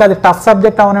 మీకు అది టఫ్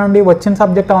సబ్జెక్ట్ అవనివ్వండి, వచ్చిన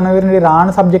సబ్జెక్ట్ అవనివ్వండి,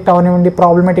 రాని సబ్జెక్ట్ అవనివ్వండి,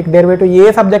 ప్రాబ్లమేటిక్, డెరివేటివ్,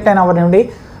 ఏ సబ్జెక్ట్ అయినా అవనివ్వండి,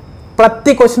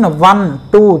 ప్రతి క్వశ్చన్ 1,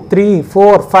 2, 3,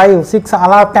 4, 5, 6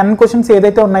 అలా 10 క్వశ్చన్స్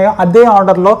ఏదైతే ఉన్నాయో అదే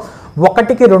ఆర్డర్లో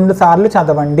 1కి 2 సార్లు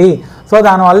చదవండి. సో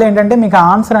దానివల్ల ఏంటంటే మీకు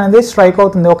ఆన్సర్ అనేది స్ట్రైక్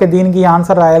అవుతుంది. ఓకే, దీనికి ఈ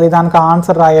ఆన్సర్ రాయాలి, దానికి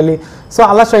ఆన్సర్ రాయాలి, సో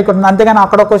అలా స్ట్రైక్ అవుతుంది. అంతేగాని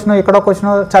అక్కడో క్వశ్చన్ ఇక్కడో క్వశ్చన్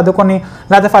చదువుకొని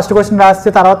లేకపోతే ఫస్ట్ క్వశ్చన్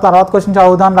రాస్తే తర్వాత క్వశ్చన్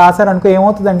చదువుదాం రాశారనుకో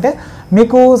ఏమవుతుందంటే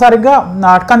మీకు సరిగ్గా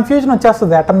కన్ఫ్యూజన్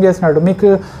వచ్చేస్తుంది. అటెంప్ట్ చేసినాడు మీకు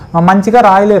మంచిగా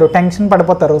రాయలేరు, టెన్షన్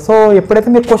పడిపోతారు. సో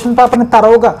ఎప్పుడైతే మీరు క్వశ్చన్ పేపర్ని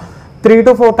తరవుగా 3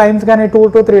 to 4 times కానీ 2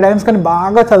 to 3 times కానీ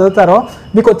బాగా చదువుతారో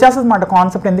మీకు వచ్చేస్తుంది అన్నమాట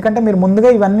కాన్సెప్ట్. ఎందుకంటే మీరు ముందుగా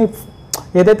ఇవన్నీ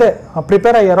ఏదైతే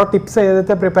ప్రిపేర్ అయ్యారో, టిప్స్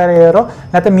ఏదైతే ప్రిపేర్ అయ్యారో,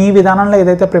 లేకపోతే మీ విధానంలో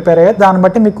ఏదైతే ప్రిపేర్ అయ్యారో దాన్ని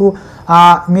బట్టి మీకు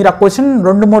మీరు ఆ క్వశ్చన్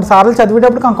 2-3 సార్లు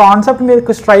చదివేటప్పుడు ఆ కాన్సెప్ట్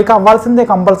మీకు స్ట్రైక్ అవ్వాల్సిందే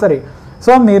కంపల్సరీ.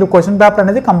 సో మీరు క్వశ్చన్ పేపర్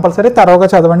అనేది కంపల్సరీ తరోగా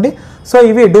చదవండి. సో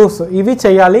ఇవి డూస్, ఇవి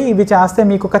చేయాలి, ఇవి చేస్తే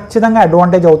మీకు ఖచ్చితంగా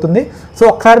అడ్వాంటేజ్ అవుతుంది. సో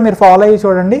ఒకసారి మీరు ఫాలో అయ్యి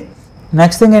చూడండి.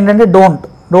 నెక్స్ట్ థింగ్ ఏంటంటే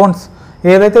డోంట్స్,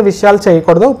 ఏదైతే విషయాలు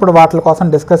చేయకూడదో ఇప్పుడు వాటి కోసం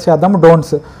డిస్కస్ చేద్దాం.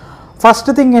 డోంట్స్, ఫస్ట్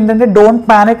థింగ్ ఏంటంటే don't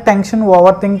panic, tension,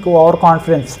 over think, over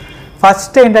confidence.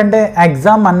 First ఏంటంటే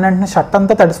ఎగ్జామ్ అన్నంటే షర్ట్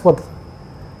అంతా తడిసిపోతుంది.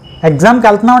 ఎగ్జామ్కి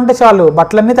వెళ్తున్నామంటే చాలు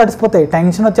బట్టలన్నీ తడిసిపోతాయి,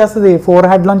 టెన్షన్ వచ్చేస్తుంది, ఫోర్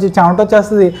హెడ్లోంచి చెమట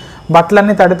వచ్చేస్తుంది,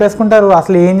 బట్టలన్నీ తడిపేసుకుంటారు,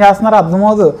 అసలు ఏం చేస్తున్నారో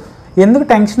అర్థమవుదు. ఎందుకు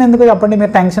టెన్షన్ ఎందుకు చెప్పండి?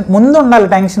 మీరు టెన్షన్ ముందు ఉండాలి.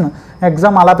 టెన్షన్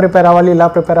ఎగ్జామ్ అలా ప్రిపేర్ అవ్వాలి, ఇలా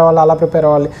ప్రిపేర్ అవ్వాలి, అలా ప్రిపేర్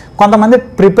అవ్వాలి. కొంతమంది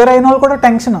ప్రిపేర్ అయిన వాళ్ళు కూడా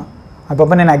టెన్షన్,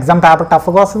 అబ్బాబా నేను ఎగ్జామ్ పేపర్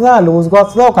టఫ్గా వస్తుందా, లూజ్గా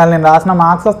వస్తుందా, ఒకవేళ నేను రాసిన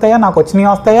మార్క్స్ వస్తాయా, నాకు వచ్చినవి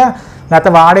వస్తాయా, లేకపోతే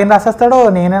వాడేం రాసేస్తాడో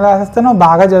నేనే రాసేస్తానో,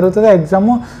 బాగా జరుగుతుందో ఎగ్జామ్,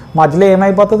 మధ్యలో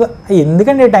ఏమైపోతుందో.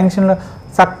 ఎందుకండి టెన్షన్లో?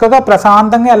 చక్కగా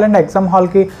ప్రశాంతంగా వెళ్ళండి ఎగ్జామ్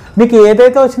హాల్కి. మీకు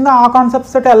ఏదైతే వచ్చిందో ఆ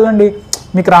కాన్సెప్ట్స్ తోటి వెళ్ళండి.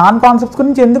 మీకు రాని కాన్సెప్ట్స్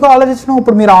గురించి ఎందుకు ఆలోచించడం?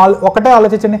 ఇప్పుడు మీరు ఒకటే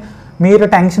ఆలోచించండి, మీరు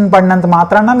టెన్షన్ పడినంత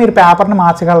మాత్రాన మీరు పేపర్ని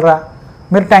మార్చగలరా?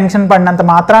 మీరు టెన్షన్ పడినంత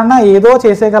మాత్రాన ఏదో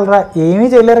చేసేయగలరా? ఏమీ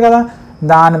చేయలేరు కదా.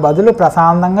 దాని బదులు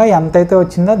ప్రశాంతంగా ఎంతైతే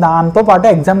వచ్చిందో దాంతో పాటు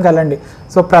ఎగ్జామ్కి వెళ్ళండి.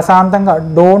 సో ప్రశాంతంగా,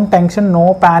 don't tension, no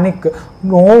panic,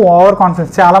 no over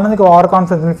confidence. చాలామందికి ఓవర్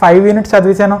కాన్ఫిడెన్స్, 5 యూనిట్స్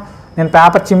చదివేశాను, నేను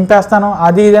పేపర్ చింపేస్తాను,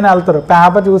 అది ఇదని వెళ్తారు.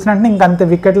 పేపర్ చూసినట్టు ఇంకంతే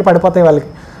వికెట్లు పడిపోతాయి వాళ్ళకి.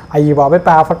 అయ్యి బాబాయ్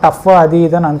పేపర్ టఫ్ అది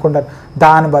ఇది అని అనుకుంటారు.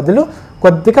 దాని బదులు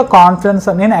కొద్దిగా కాన్ఫిడెన్స్,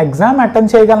 నేను ఎగ్జామ్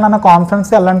అటెంప్ట్ చేయగలనన్న కాన్ఫిడెన్స్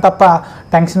వెళ్ళండి తప్ప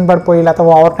టెన్షన్ పడిపోయి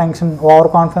లేకపోతే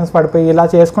ఓవర్ కాన్ఫిడెన్స్ పడిపోయి ఇలా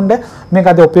చేసుకుంటే మీకు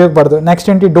అది ఉపయోగపడదు. నెక్స్ట్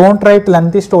ఏంటి, డోంట్ రైట్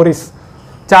లెంతీ స్టోరీస్.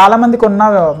 చాలామందికి ఉన్న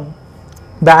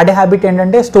బ్యాడ్ హ్యాబిట్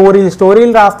ఏంటంటే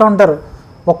స్టోరీలు రాస్తూ ఉంటారు.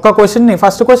 ఒక్క క్వశ్చన్ని,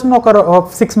 ఫస్ట్ క్వశ్చన్ ఒక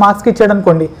 6 మార్క్స్కి ఇచ్చాడు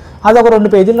అనుకోండి, అది ఒక 2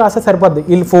 పేజీలు రాస్తే సరిపోద్ది.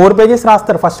 వీళ్ళు 4 pages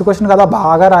రాస్తారు ఫస్ట్ క్వశ్చన్ కదా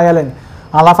బాగా రాయాలని.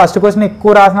 అలా ఫస్ట్ క్వశ్చన్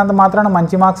ఎక్కువ రాసినంత మాత్రాన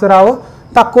మంచి మార్క్స్ రావు,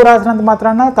 తక్కువ రాసినంత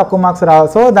మాత్రాన తక్కువ మార్క్స్ రావు.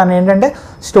 సో దాన్ని ఏంటంటే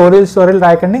స్టోరీలు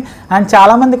రాయకండి. అండ్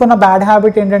చాలామందికి ఉన్న బ్యాడ్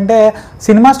హ్యాబిట్ ఏంటంటే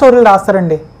సినిమా స్టోరీలు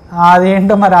రాస్తారండి.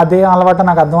 అదేంటో మరి అదే అలవాటు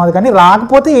నాకు అర్థం అవుతుంది. కానీ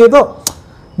రాకపోతే ఏదో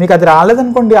మీకు అది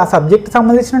రాలేదనుకోండి, ఆ సబ్జెక్ట్కి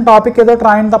సంబంధించిన టాపిక్ ఏదో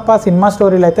రాయండి తప్ప సినిమా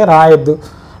స్టోరీలు అయితే రాయొద్దు.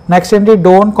 నెక్స్ట్ ఏంటి,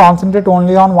 don't concentrate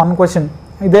only on 1 question.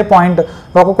 ఇదే పాయింట్,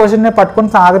 ఒక క్వశ్చన్నే పట్టుకొని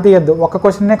సాగతీయద్దు, ఒక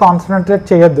క్వశ్చన్నే కాన్సన్ట్రేట్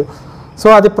చేయొద్దు. సో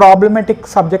అది ప్రాబ్లమేటిక్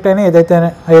సబ్జెక్ట్ అయినా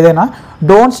ఏదైనా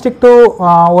don't stick to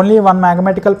only 1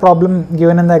 mathematical problem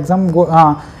given in the exam.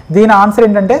 దీని ఆన్సర్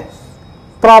ఏంటంటే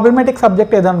ప్రాబ్లమేటిక్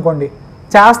సబ్జెక్ట్ ఏదనుకోండి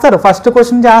చేస్తారు, ఫస్ట్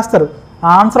క్వశ్చన్ చేస్తారు,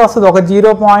 ఆన్సర్ వస్తుంది ఒక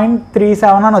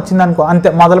 0.37 అని వచ్చింది అనుకో, అంతే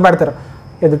మొదలు పెడతారు.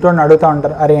 ఎదుటోడిని అడుగుతూ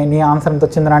ఉంటారు, అరే నీ ఆన్సర్ ఎంత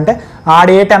వచ్చిందని. అంటే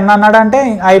ఆడు 10 అన్నాడంటే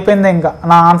అయిపోయింది, ఇంకా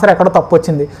నా ఆన్సర్ ఎక్కడో తప్పు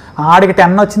వచ్చింది. ఆడికి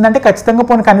 10 వచ్చిందంటే ఖచ్చితంగా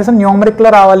పోనీ కనీసం న్యూమరిక్లో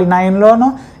రావాలి, 9లోనో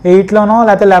 8లోనో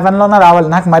లేకపోతే 11లోనో రావాలి.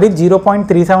 నాకు మరీ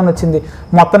 0.37 వచ్చింది,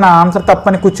 మొత్తం నా ఆన్సర్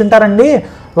తప్పని కూర్చుంటారండి.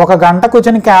 1 గంట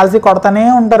కూర్చొని క్యాల్సీ కొడతానే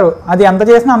ఉంటారు. అది ఎంత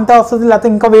చేసినా అంతే వస్తుంది, లేకపోతే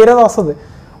ఇంకా వేరేది వస్తుంది.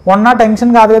 ఉన్న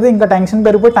టెన్షన్ కాదు కదా, ఇంకా టెన్షన్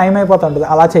పెరిగిపోయి టైం అయిపోతుంటుంది.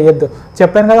 అలా చేయొద్దు.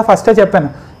 చెప్పాను కదా, ఫస్టే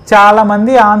చెప్పాను.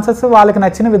 చాలామంది ఆన్సర్స్ వాళ్ళకి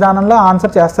నచ్చిన విధానంలో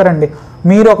ఆన్సర్ చేస్తారండి.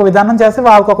 మీరు ఒక విధానం చేస్తే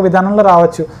వాళ్ళకి ఒక విధానంలో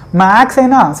రావచ్చు. మ్యాథ్స్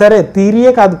అయినా సరే,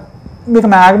 థియరీయే కాదు, మీకు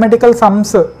మ్యాథమెటికల్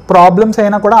సమ్స్ ప్రాబ్లమ్స్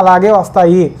అయినా కూడా అలాగే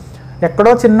వస్తాయి.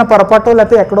 ఎక్కడో చిన్న పొరపాటు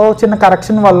లేకపోతే ఎక్కడో చిన్న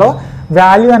కరెక్షన్ వల్ల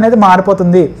వాల్యూ అనేది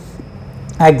మారిపోతుంది.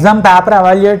 ఎగ్జామ్ పేపర్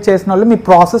ఎవాల్యుయేట్ చేసిన వాళ్ళు మీ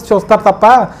ప్రాసెస్ చూస్తారు తప్ప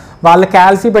వాళ్ళు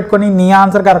క్యాల్సీ పెట్టుకొని నీ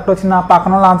ఆన్సర్ కరెక్ట్ వచ్చిందా,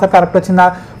 పక్కన వాళ్ళ ఆన్సర్ కరెక్ట్ వచ్చిందా,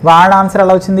 వాడి ఆన్సర్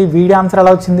ఎలా వచ్చింది, వీడి ఆన్సర్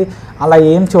ఎలా వచ్చింది, అలా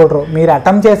ఏం చూడరు. మీరు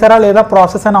అటెంప్ట్ చేశారా లేదా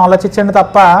ప్రాసెస్ అని ఆలోచించండి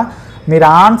తప్ప మీరు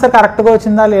ఆన్సర్ కరెక్ట్గా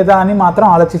వచ్చిందా లేదా అని మాత్రం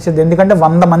ఆలోచించద్దు. ఎందుకంటే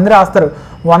 100 మంది రాస్తారు,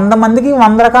 100 మందికి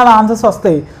 100 రకాల ఆన్సర్స్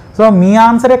వస్తాయి. సో మీ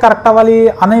ఆన్సరే కరెక్ట్ అవ్వాలి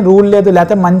అని రూల్ లేదు,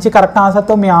 లేకపోతే మంచి కరెక్ట్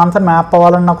ఆన్సర్తో మీ ఆన్సర్ మ్యాప్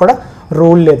అవ్వాలన్నా కూడా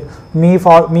రూల్ లేదు.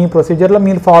 మీ ప్రొసీజర్లో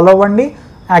మీరు ఫాలో అవ్వండి,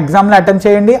 ఎగ్జామ్లో అటెంప్ట్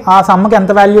చేయండి, ఆ సమ్కి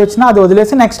ఎంత వాల్యూ వచ్చినా అది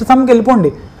వదిలేసి నెక్స్ట్ సమ్కి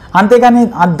వెళ్ళిపోండి. అంతేగాని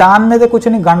దాని మీద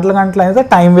కూర్చొని గంటలు అయితే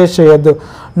టైం వేస్ట్ చేయొద్దు.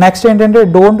 నెక్స్ట్ ఏంటంటే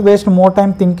don't waste more time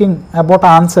thinking about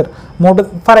answer.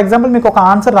 For example మీకు ఒక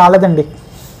ఆన్సర్ రాలేదండి,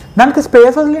 దానికి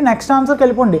స్పేస్ వదిలి నెక్స్ట్ ఆన్సర్కి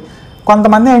వెళ్ళిపోండి.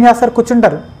 కొంతమంది ఏం చేస్తారు,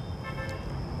 కూర్చుంటారు,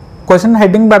 క్వశ్చన్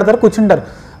హెడ్డింగ్ పెడతారు, కూర్చుంటారు,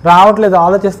 రావట్లేదు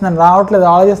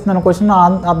ఆలోచిస్తున్నాను, క్వశ్చన్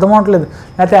అర్థం అవ్వట్లేదు,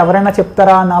 లేకపోతే ఎవరైనా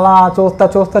చెప్తారా అని అలా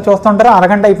చూస్తుంటారు,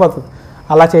 అరగంట అయిపోతుంది.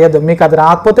 అలా చేయొద్దు. మీకు అది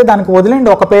రాకపోతే దానికి వదిలేండి,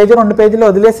 1 పేజీ 2 పేజీలు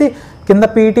వదిలేసి కింద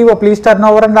పీటీఓ ప్లీజ్ టర్న్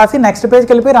ఓవర్ అని రాసి నెక్స్ట్ పేజ్కి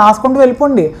వెళ్ళిపోయి రాసుకుంటూ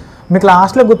వెళ్ళిపోండి. మీకు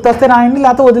లాస్ట్లో గుర్తొస్తే రాయండి,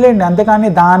 లేకపోతే వదిలేయండి. అంతేకాని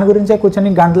దాని గురించే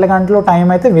కూర్చొని గంటలు టైం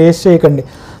అయితే వేస్ట్ చేయకండి.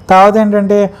 తర్వాత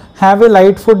ఏంటంటే have a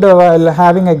light food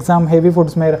having exam heavy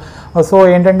foods మీరు. సో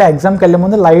ఏంటంటే ఎగ్జామ్కి వెళ్ళే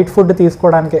ముందు లైట్ ఫుడ్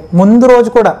తీసుకోవడానికి ముందు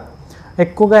రోజు కూడా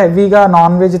ఎక్కువగా హెవీగా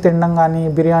నాన్ వెజ్ తినడం కానీ,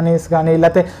 బిర్యానీస్ కానీ,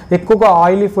 లేకపోతే ఎక్కువగా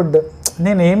ఆయిలీ ఫుడ్,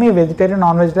 నేను ఏమీ వెజిటేరియన్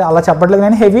నాన్ వెజిటేరియన్ అలా చెప్పట్లేదు,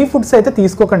 కానీ హెవీ ఫుడ్స్ అయితే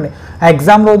తీసుకోకండి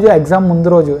ఎగ్జామ్ రోజు, ఎగ్జామ్ ముందు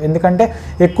రోజు. ఎందుకంటే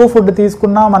ఎక్కువ ఫుడ్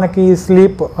తీసుకున్నా మనకి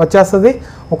స్లీప్ వచ్చేస్తుంది,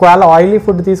 ఒకవేళ ఆయిలీ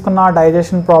ఫుడ్ తీసుకున్నా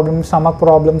డైజెషన్ ప్రాబ్లమ్స్, స్టమక్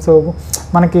ప్రాబ్లమ్స్,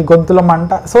 మనకి గొంతులో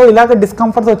మంట, సో ఇలాగ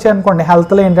డిస్కంఫర్ట్స్ వచ్చాయనుకోండి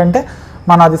హెల్త్లో ఏంటంటే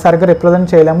మనం అది సరిగ్గా రిప్రజెంట్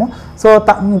చేయలేము. సో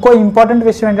ఇంకో ఇంపార్టెంట్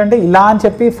విషయం ఏంటంటే ఇలా అని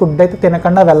చెప్పి ఫుడ్ అయితే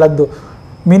తినకుండా వెళ్ళొద్దు.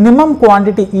 మినిమం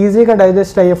క్వాంటిటీ ఈజీగా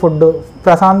డైజెస్ట్ అయ్యే ఫుడ్,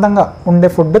 ప్రశాంతంగా ఉండే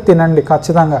ఫుడ్ తినండి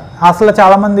ఖచ్చితంగా. అసలు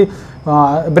చాలామంది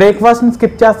బ్రేక్ఫాస్ట్ని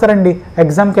స్కిప్ చేస్తారండి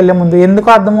ఎగ్జామ్కి వెళ్ళే ముందు, ఎందుకు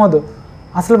అర్థమవుదు.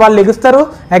 అసలు వాళ్ళు ఎగుస్తారు,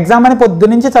 ఎగ్జామ్ అని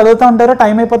పొద్దునుంచి చదువుతూ ఉంటారు,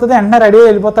 టైం అయిపోతుంది, వెంటనే రెడీ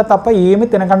వెళ్ళిపోతారు తప్ప ఏమీ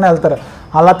తినకుండా వెళ్తారు.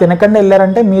 అలా తినకుండా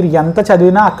వెళ్ళారంటే మీరు ఎంత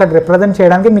చదివినా అక్కడ రిప్రజెంట్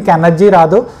చేయడానికి మీకు ఎనర్జీ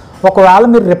రాదు. ఒకవేళ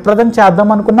మీరు రిప్రజెంట్ చేద్దాం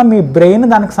అనుకున్నా మీ బ్రెయిన్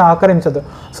దానికి సహకరించదు.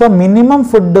 So minimum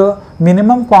food,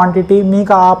 minimum quantity,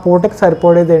 మీకు ఆ పూటకి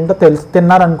సరిపడేది ఏంటో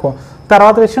తిన్నారనుకో,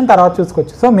 తర్వాత విషయం తర్వాత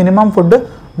చూసుకోవచ్చు. So minimum food,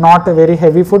 not very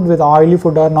heavy food with oily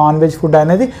food are non veg food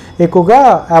అనేది ఎక్కువగా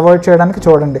అవాయిడ్ చేయడానికి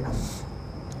చూడండి.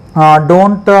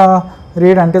 Don't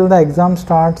read until the exam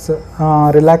starts,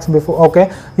 relax before. Okay,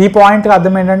 ఈ పాయింట్కి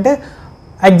అర్థం ఏంటంటే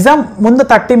ఎగ్జామ్ ముందు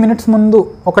 30 మినిట్స్ ముందు,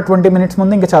 ఒక 20 మినిట్స్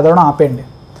ముందు ఇంకా చదవడం ఆపేయండి.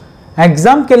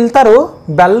 ఎగ్జామ్కి వెళ్తారు,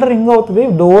 బెల్ రింగ్ అవుతుంది,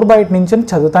 డోర్ బయట నుంచి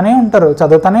చదువుతూనే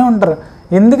ఉంటారు.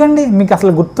 ఎందుకండి, మీకు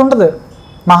అసలు గుర్తుండదు.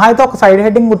 మహా అయితే ఒక సైడ్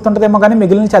హెడ్డింగ్ గుర్తుంటుందేమో కానీ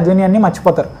మిగిలిన చదివినవి అన్నీ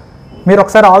మర్చిపోతారు. మీరు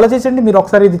ఒకసారి ఆలోచించండి, మీరు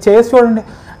ఒకసారి ఇది చేసి చూడండి.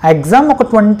 ఎగ్జామ్ ఒక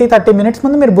 20-30 మినిట్స్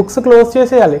ముందు మీరు బుక్స్ క్లోజ్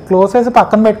చేసేయాలి, క్లోజ్ చేసి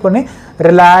పక్కన పెట్టుకొని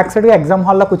రిలాక్స్డ్గా ఎగ్జామ్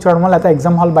హాల్లో కూర్చోవడమో లేకపోతే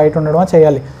ఎగ్జామ్ హాల్ బయట ఉండడమో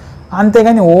చేయాలి.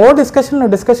 అంతేగాని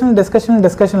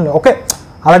డిస్కషన్లు ఓకే,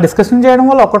 అలా డిస్కషన్ చేయడం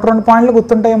వల్ల 1-2 పాయింట్లు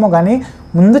గుర్తుంటాయేమో కానీ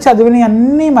ముందు చదివినవి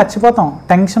అన్నీ మర్చిపోతాం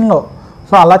టెన్షన్లో.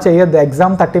 సో అలా చేయొద్దు.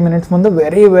 ఎగ్జామ్ 30 మినిట్స్ ముందు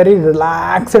వెరీ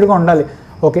రిలాక్స్డ్గా ఉండాలి.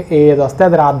 ఓకే, ఏది వస్తే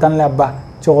అది రాద్దాంలే అబ్బా,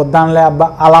 చూద్దాంలే అబ్బా,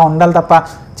 అలా ఉండాలి తప్ప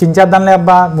చించేద్దాంలే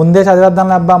అబ్బా, ముందే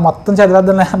చదివేద్దాంలే అబ్బా, మొత్తం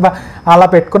చదివేద్దాంలే అబ్బా, అలా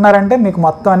పెట్టుకున్నారంటే మీకు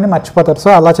మొత్తం అన్నీ మర్చిపోతారు. సో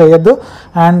అలా చేయొద్దు.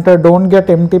 And don't get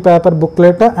empty paper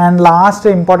booklet. And last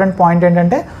important point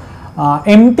ఏంటంటే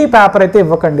ఎంటీ పేపర్ అయితే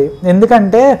ఇవ్వకండి.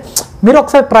 ఎందుకంటే మీరు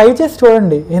ఒకసారి ట్రై చేసి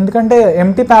చూడండి, ఎందుకంటే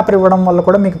ఎంటీ పేపర్ ఇవ్వడం వల్ల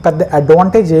కూడా మీకు పెద్ద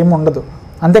అడ్వాంటేజ్ ఏమి ఉండదు,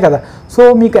 అంతే కదా. సో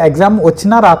మీకు ఎగ్జామ్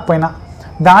వచ్చినా రాకపోయినా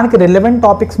దానికి రిలవెంట్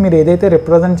టాపిక్స్ మీరు ఏదైతే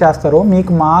రిప్రజెంట్ చేస్తారో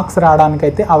మీకు మార్క్స్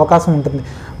రావడానికైతే అవకాశం ఉంటుంది.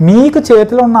 మీకు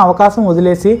చేతిలో ఉన్న అవకాశం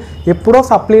వదిలేసి ఎప్పుడో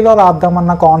సప్లీలో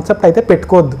రాద్దామన్న కాన్సెప్ట్ అయితే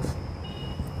పెట్టుకోవద్దు.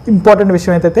 ఇంపార్టెంట్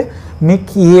విషయం అయితే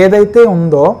మీకు ఏదైతే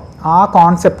ఉందో ఆ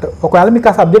కాన్సెప్ట్, ఒకవేళ మీకు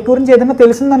ఆ సబ్జెక్ట్ గురించి ఏదైనా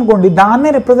తెలిసిందనుకోండి, దాన్నే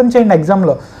రిప్రజెంట్ చేయండి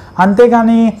ఎగ్జామ్లో.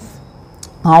 అంతేగాని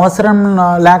అవసరం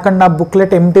లేకుండా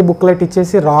ఎంటీ బుక్లెట్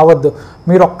ఇచ్చేసి రావద్దు.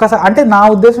 మీరు ఒక్కసారి, అంటే నా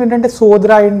ఉద్దేశం ఏంటంటే సోది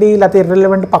రాయండి, లేకపోతే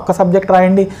ఇర్రెలవెంట్ పక్క సబ్జెక్ట్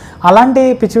రాయండి, అలాంటి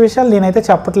పిచ్చి విషయాలు నేనైతే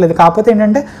చెప్పట్లేదు. కాకపోతే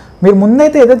ఏంటంటే మీరు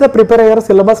ముందైతే ఏదైతే ప్రిపేర్ అయ్యారో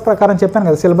సిలబస్ ప్రకారం చెప్పాను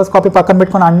కదా, సిలబస్ కాపీ పక్కన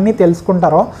పెట్టుకొని అన్నీ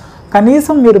తెలుసుకుంటారో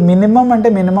కనీసం మీరు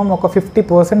మినిమం ఒక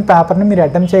 50% పేపర్ని మీరు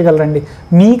అటెంప్ట్ చేయగలరండి.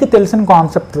 మీకు తెలిసిన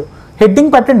కాన్సెప్ట్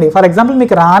హెడ్డింగ్ పెట్టండి. ఫర్ ఎగ్జాంపుల్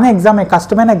మీకు రాని ఎగ్జామే,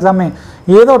 కష్టమైన ఎగ్జామే,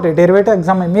 ఏదో ఒకటి డెరివేటివ్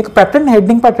ఎగ్జామే, మీకు పెట్టండి,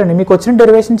 హెడ్డింగ్ పెట్టండి, మీకు వచ్చిన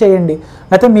డెరివేషన్ చేయండి,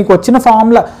 లేకపోతే మీకు వచ్చిన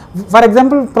formula. For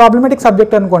example problematic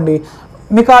subject అనుకోండి,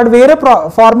 మీకు ఆడు వేరే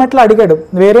ఫార్మాట్లో అడిగాడు,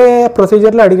 వేరే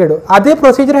ప్రొసీజర్లో అడిగాడు, అదే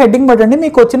ప్రొసీజర్ హెడ్డింగ్ పెట్టండి,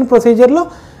 మీకు వచ్చిన ప్రొసీజర్లో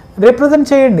రిప్రజెంట్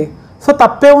చేయండి. సో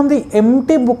తప్పే ఉంది.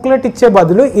 ఎంటీ బుక్లెట్ ఇచ్చే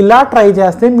బదులు ఇలా ట్రై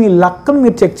చేస్తే మీ లక్ను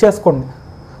మీరు చెక్ చేసుకోండి.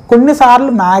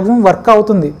 కొన్నిసార్లు మ్యాక్సిమం వర్క్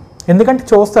అవుతుంది, ఎందుకంటే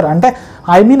చూస్తారు, అంటే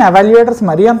ఎవాల్యుయేటర్స్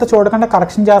మరీ అంత చూడకుండా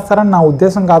కరెక్షన్ చేస్తారని నా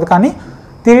ఉద్దేశం కాదు. కానీ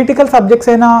థియరిటికల్ సబ్జెక్ట్స్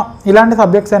అయినా, ఇలాంటి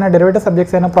సబ్జెక్ట్స్ అయినా, డెరివేటివ్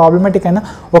సబ్జెక్ట్స్ అయినా, ప్రాబ్లమేటిక్ అయినా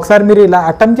ఒకసారి మీరు ఇలా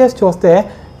అటెంప్ట్ చేసి చూస్తే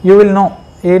యూ విల్ నో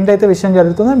ఏంటైతే విషయం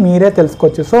జరుగుతుందో మీరే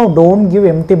తెలుసుకోవచ్చు. So don't give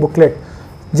empty booklet,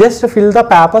 just fill the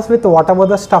papers with what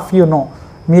ever the stuff you know.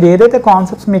 మీరు ఏదైతే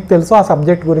కాన్సెప్ట్స్ మీకు తెలుసో ఆ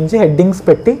సబ్జెక్ట్ గురించి హెడ్డింగ్స్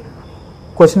పెట్టి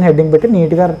క్వశ్చన్ హెడ్డింగ్ పెట్టి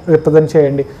నీట్గా రిప్రజెంట్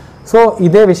చేయండి. సో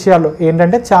ఇదే విషయాలు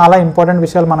ఏంటంటే చాలా ఇంపార్టెంట్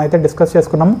విషయాలు మనం అయితే డిస్కస్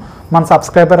చేసుకున్నాము మన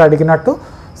సబ్స్క్రైబర్ అడిగినట్టు.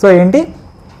 సో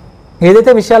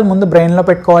ఏదైతే విషయాలు ముందు బ్రెయిన్లో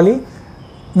పెట్టుకోవాలి,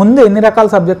 ముందు ఎన్ని రకాల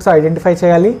సబ్జెక్ట్స్ ఐడెంటిఫై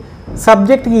చేయాలి,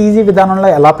 సబ్జెక్ట్కి ఈజీ విధానంలో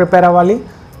ఎలా ప్రిపేర్ అవ్వాలి,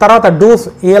 తర్వాత డూస్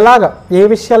ఏ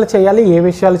విషయాలు చేయాలి ఏ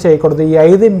విషయాలు చేయకూడదు, ఈ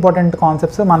 5 ఇంపార్టెంట్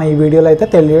కాన్సెప్ట్స్ మన ఈ వీడియోలో అయితే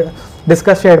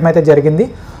డిస్కస్ చేయడం అయితే జరిగింది.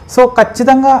 సో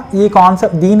ఖచ్చితంగా ఈ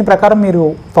కాన్సెప్ట్ దీని ప్రకారం మీరు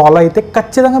ఫాలో అయితే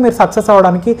ఖచ్చితంగా మీరు సక్సెస్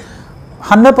అవ్వడానికి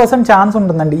 100% ఛాన్స్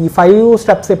ఉంటుందండి. ఈ 5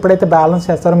 స్టెప్స్ ఎప్పుడైతే బ్యాలెన్స్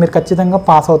చేస్తారో మీరు ఖచ్చితంగా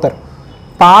పాస్ అవుతారు.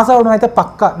 పాస్ అవ్వడం అయితే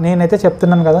పక్కా, నేనైతే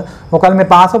చెప్తున్నాను కదా. ఒకవేళ మీరు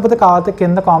పాస్ అవ్వకపోతే కాకపోతే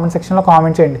కింద కామెంట్ సెక్షన్లో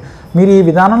కామెంట్ చేయండి. మీరు ఈ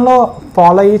విధానంలో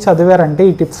ఫాలో అయ్యి చదివారంటే,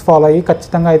 ఈ టిప్స్ ఫాలో అయ్యి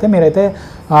ఖచ్చితంగా అయితే మీరైతే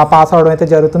పాస్ అవ్వడం అయితే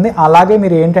జరుగుతుంది. అలాగే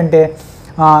మీరు ఏంటంటే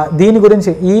దీని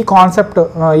గురించి ఈ కాన్సెప్ట్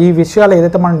ఈ విషయాలు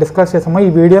ఏదైతే మనం డిస్కస్ చేసామో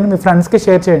ఈ వీడియోని మీ ఫ్రెండ్స్కి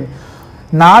షేర్ చేయండి.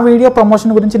 నా వీడియో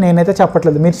ప్రమోషన్ గురించి నేనైతే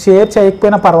చెప్పట్లేదు, మీరు షేర్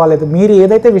చేయకపోయినా పర్వాలేదు. మీరు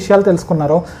ఏదైతే విషయాలు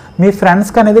తెలుసుకున్నారో మీ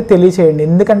ఫ్రెండ్స్కి అనేది తెలియచేయండి.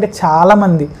 ఎందుకంటే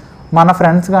చాలామంది మన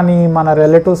ఫ్రెండ్స్ కానీ మన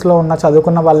రిలేటివ్స్లో ఉన్న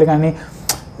చదువుకున్న వాళ్ళు కానీ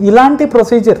ఇలాంటి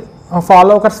ప్రొసీజర్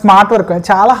ఫాలో ఒక స్మార్ట్ వర్క్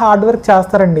చాలా హార్డ్ వర్క్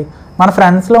చేస్తారండి. మన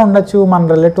ఫ్రెండ్స్లో ఉండొచ్చు, మన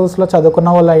రిలేటివ్స్లో చదువుకున్న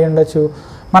వాళ్ళు అయ్యి ఉండొచ్చు,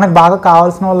 మనకు బాగా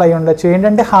కావాల్సిన వాళ్ళు అయ్యి ఉండొచ్చు.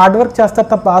 ఏంటంటే హార్డ్ వర్క్ చేస్తారు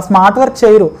తప్ప స్మార్ట్ వర్క్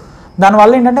చేయరు.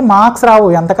 దానివల్ల ఏంటంటే మార్క్స్ రావు,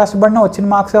 ఎంత కష్టపడినా వచ్చిన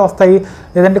మార్క్సే వస్తాయి,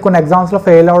 లేదంటే కొన్ని ఎగ్జామ్స్లో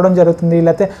ఫెయిల్ అవ్వడం జరుగుతుంది,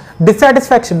 లేకపోతే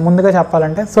డిస్సాటిస్ఫాక్షన్ ముందుగా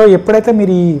చెప్పాలంటే. సో ఎప్పుడైతే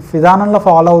మీరు ఈ విధానంలో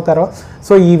ఫాలో అవుతారో,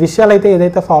 సో ఈ విషయాలు అయితే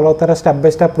ఏదైతే ఫాలో అవుతారో స్టెప్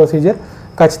బై స్టెప్ ప్రొసీజర్,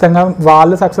 ఖచ్చితంగా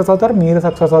వాళ్ళు సక్సెస్ అవుతారు, మీరు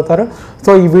సక్సెస్ అవుతారు.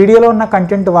 సో ఈ వీడియోలో ఉన్న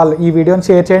కంటెంట్ వాళ్ళు ఈ వీడియోని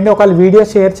షేర్ చేయండి. ఒకవేళ వీడియో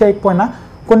షేర్ చేయకపోయినా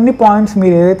కొన్ని పాయింట్స్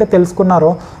మీరు ఏదైతే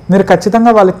తెలుసుకున్నారో మీరు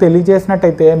ఖచ్చితంగా వాళ్ళకి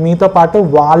తెలియజేసినట్టయితే మీతో పాటు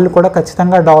వాళ్ళు కూడా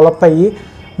ఖచ్చితంగా డెవలప్ అయ్యి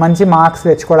మంచి మార్క్స్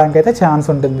తెచ్చుకోవడానికి అయితే ఛాన్స్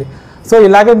ఉంటుంది. సో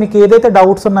ఇలాగే మీకు ఏదైతే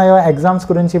డౌట్స్ ఉన్నాయో ఎగ్జామ్స్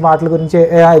గురించి, వాటి గురించి,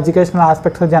 ఎడ్యుకేషనల్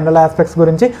ఆస్పెక్ట్స్, జనరల్ ఆస్పెక్ట్స్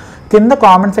గురించి కింద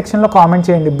కామెంట్ సెక్షన్లో కామెంట్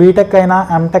చేయండి. బీటెక్ అయినా,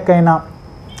 ఎంటెక్ అయినా,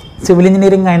 సివిల్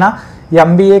ఇంజనీరింగ్ అయినా,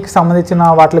 ఎంబీఏకి సంబంధించిన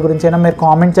వాటి గురించి అయినా మీరు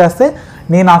కామెంట్ చేస్తే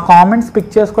నేను ఆ కామెంట్స్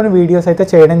పిక్ చేసుకొని వీడియోస్ అయితే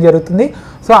చేయడం జరుగుతుంది.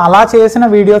 సో అలా చేసిన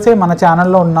వీడియోసే మన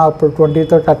ఛానల్లో ఉన్న ఇప్పుడు 20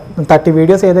 to 30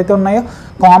 వీడియోస్ ఏదైతే ఉన్నాయో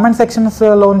కామెంట్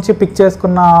సెక్షన్స్లోంచి పిక్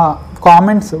చేసుకున్న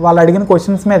కామెంట్స్, వాళ్ళు అడిగిన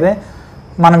క్వశ్చన్స్ మీదే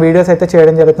మన వీడియోస్ అయితే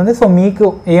చేయడం జరుగుతుంది. సో మీకు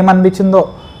ఏమనిపించిందో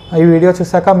ఈ వీడియో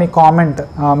చూసాక మీ కామెంట్,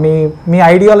 మీ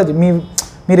ఐడియాలజీ,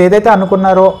 మీరు ఏదైతే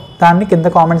అనుకున్నారో దాన్ని కింద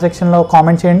కామెంట్ సెక్షన్లో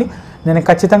కామెంట్ చేయండి. నేను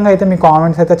ఖచ్చితంగా అయితే మీ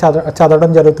కామెంట్స్ అయితే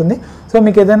చదవడం జరుగుతుంది. సో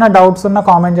మీకు ఏదైనా డౌట్స్ ఉన్నా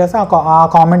కామెంట్ చేస్తే ఆ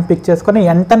కామెంట్ పిక్ చేసుకొని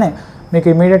వెంటనే మీకు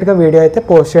ఇమీడియట్గా వీడియో అయితే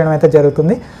పోస్ట్ చేయడం అయితే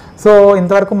జరుగుతుంది. సో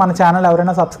ఇంతవరకు మన ఛానల్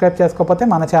ఎవరైనా సబ్స్క్రైబ్ చేసుకోకపోతే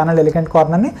మన ఛానల్ ఎలిగెంట్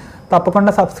కార్నర్ని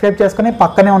తప్పకుండా సబ్స్క్రైబ్ చేసుకొని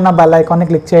పక్కనే ఉన్న బెల్ ఐకాన్ని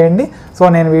క్లిక్ చేయండి. సో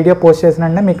నేను వీడియో పోస్ట్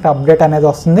చేసినంటే మీకు అప్డేట్ అనేది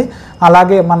వస్తుంది.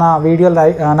 అలాగే మన వీడియో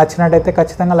నచ్చినట్టయితే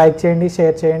ఖచ్చితంగా లైక్ చేయండి,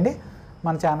 షేర్ చేయండి,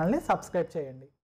 మన ఛానల్ని సబ్స్క్రైబ్ చేయండి.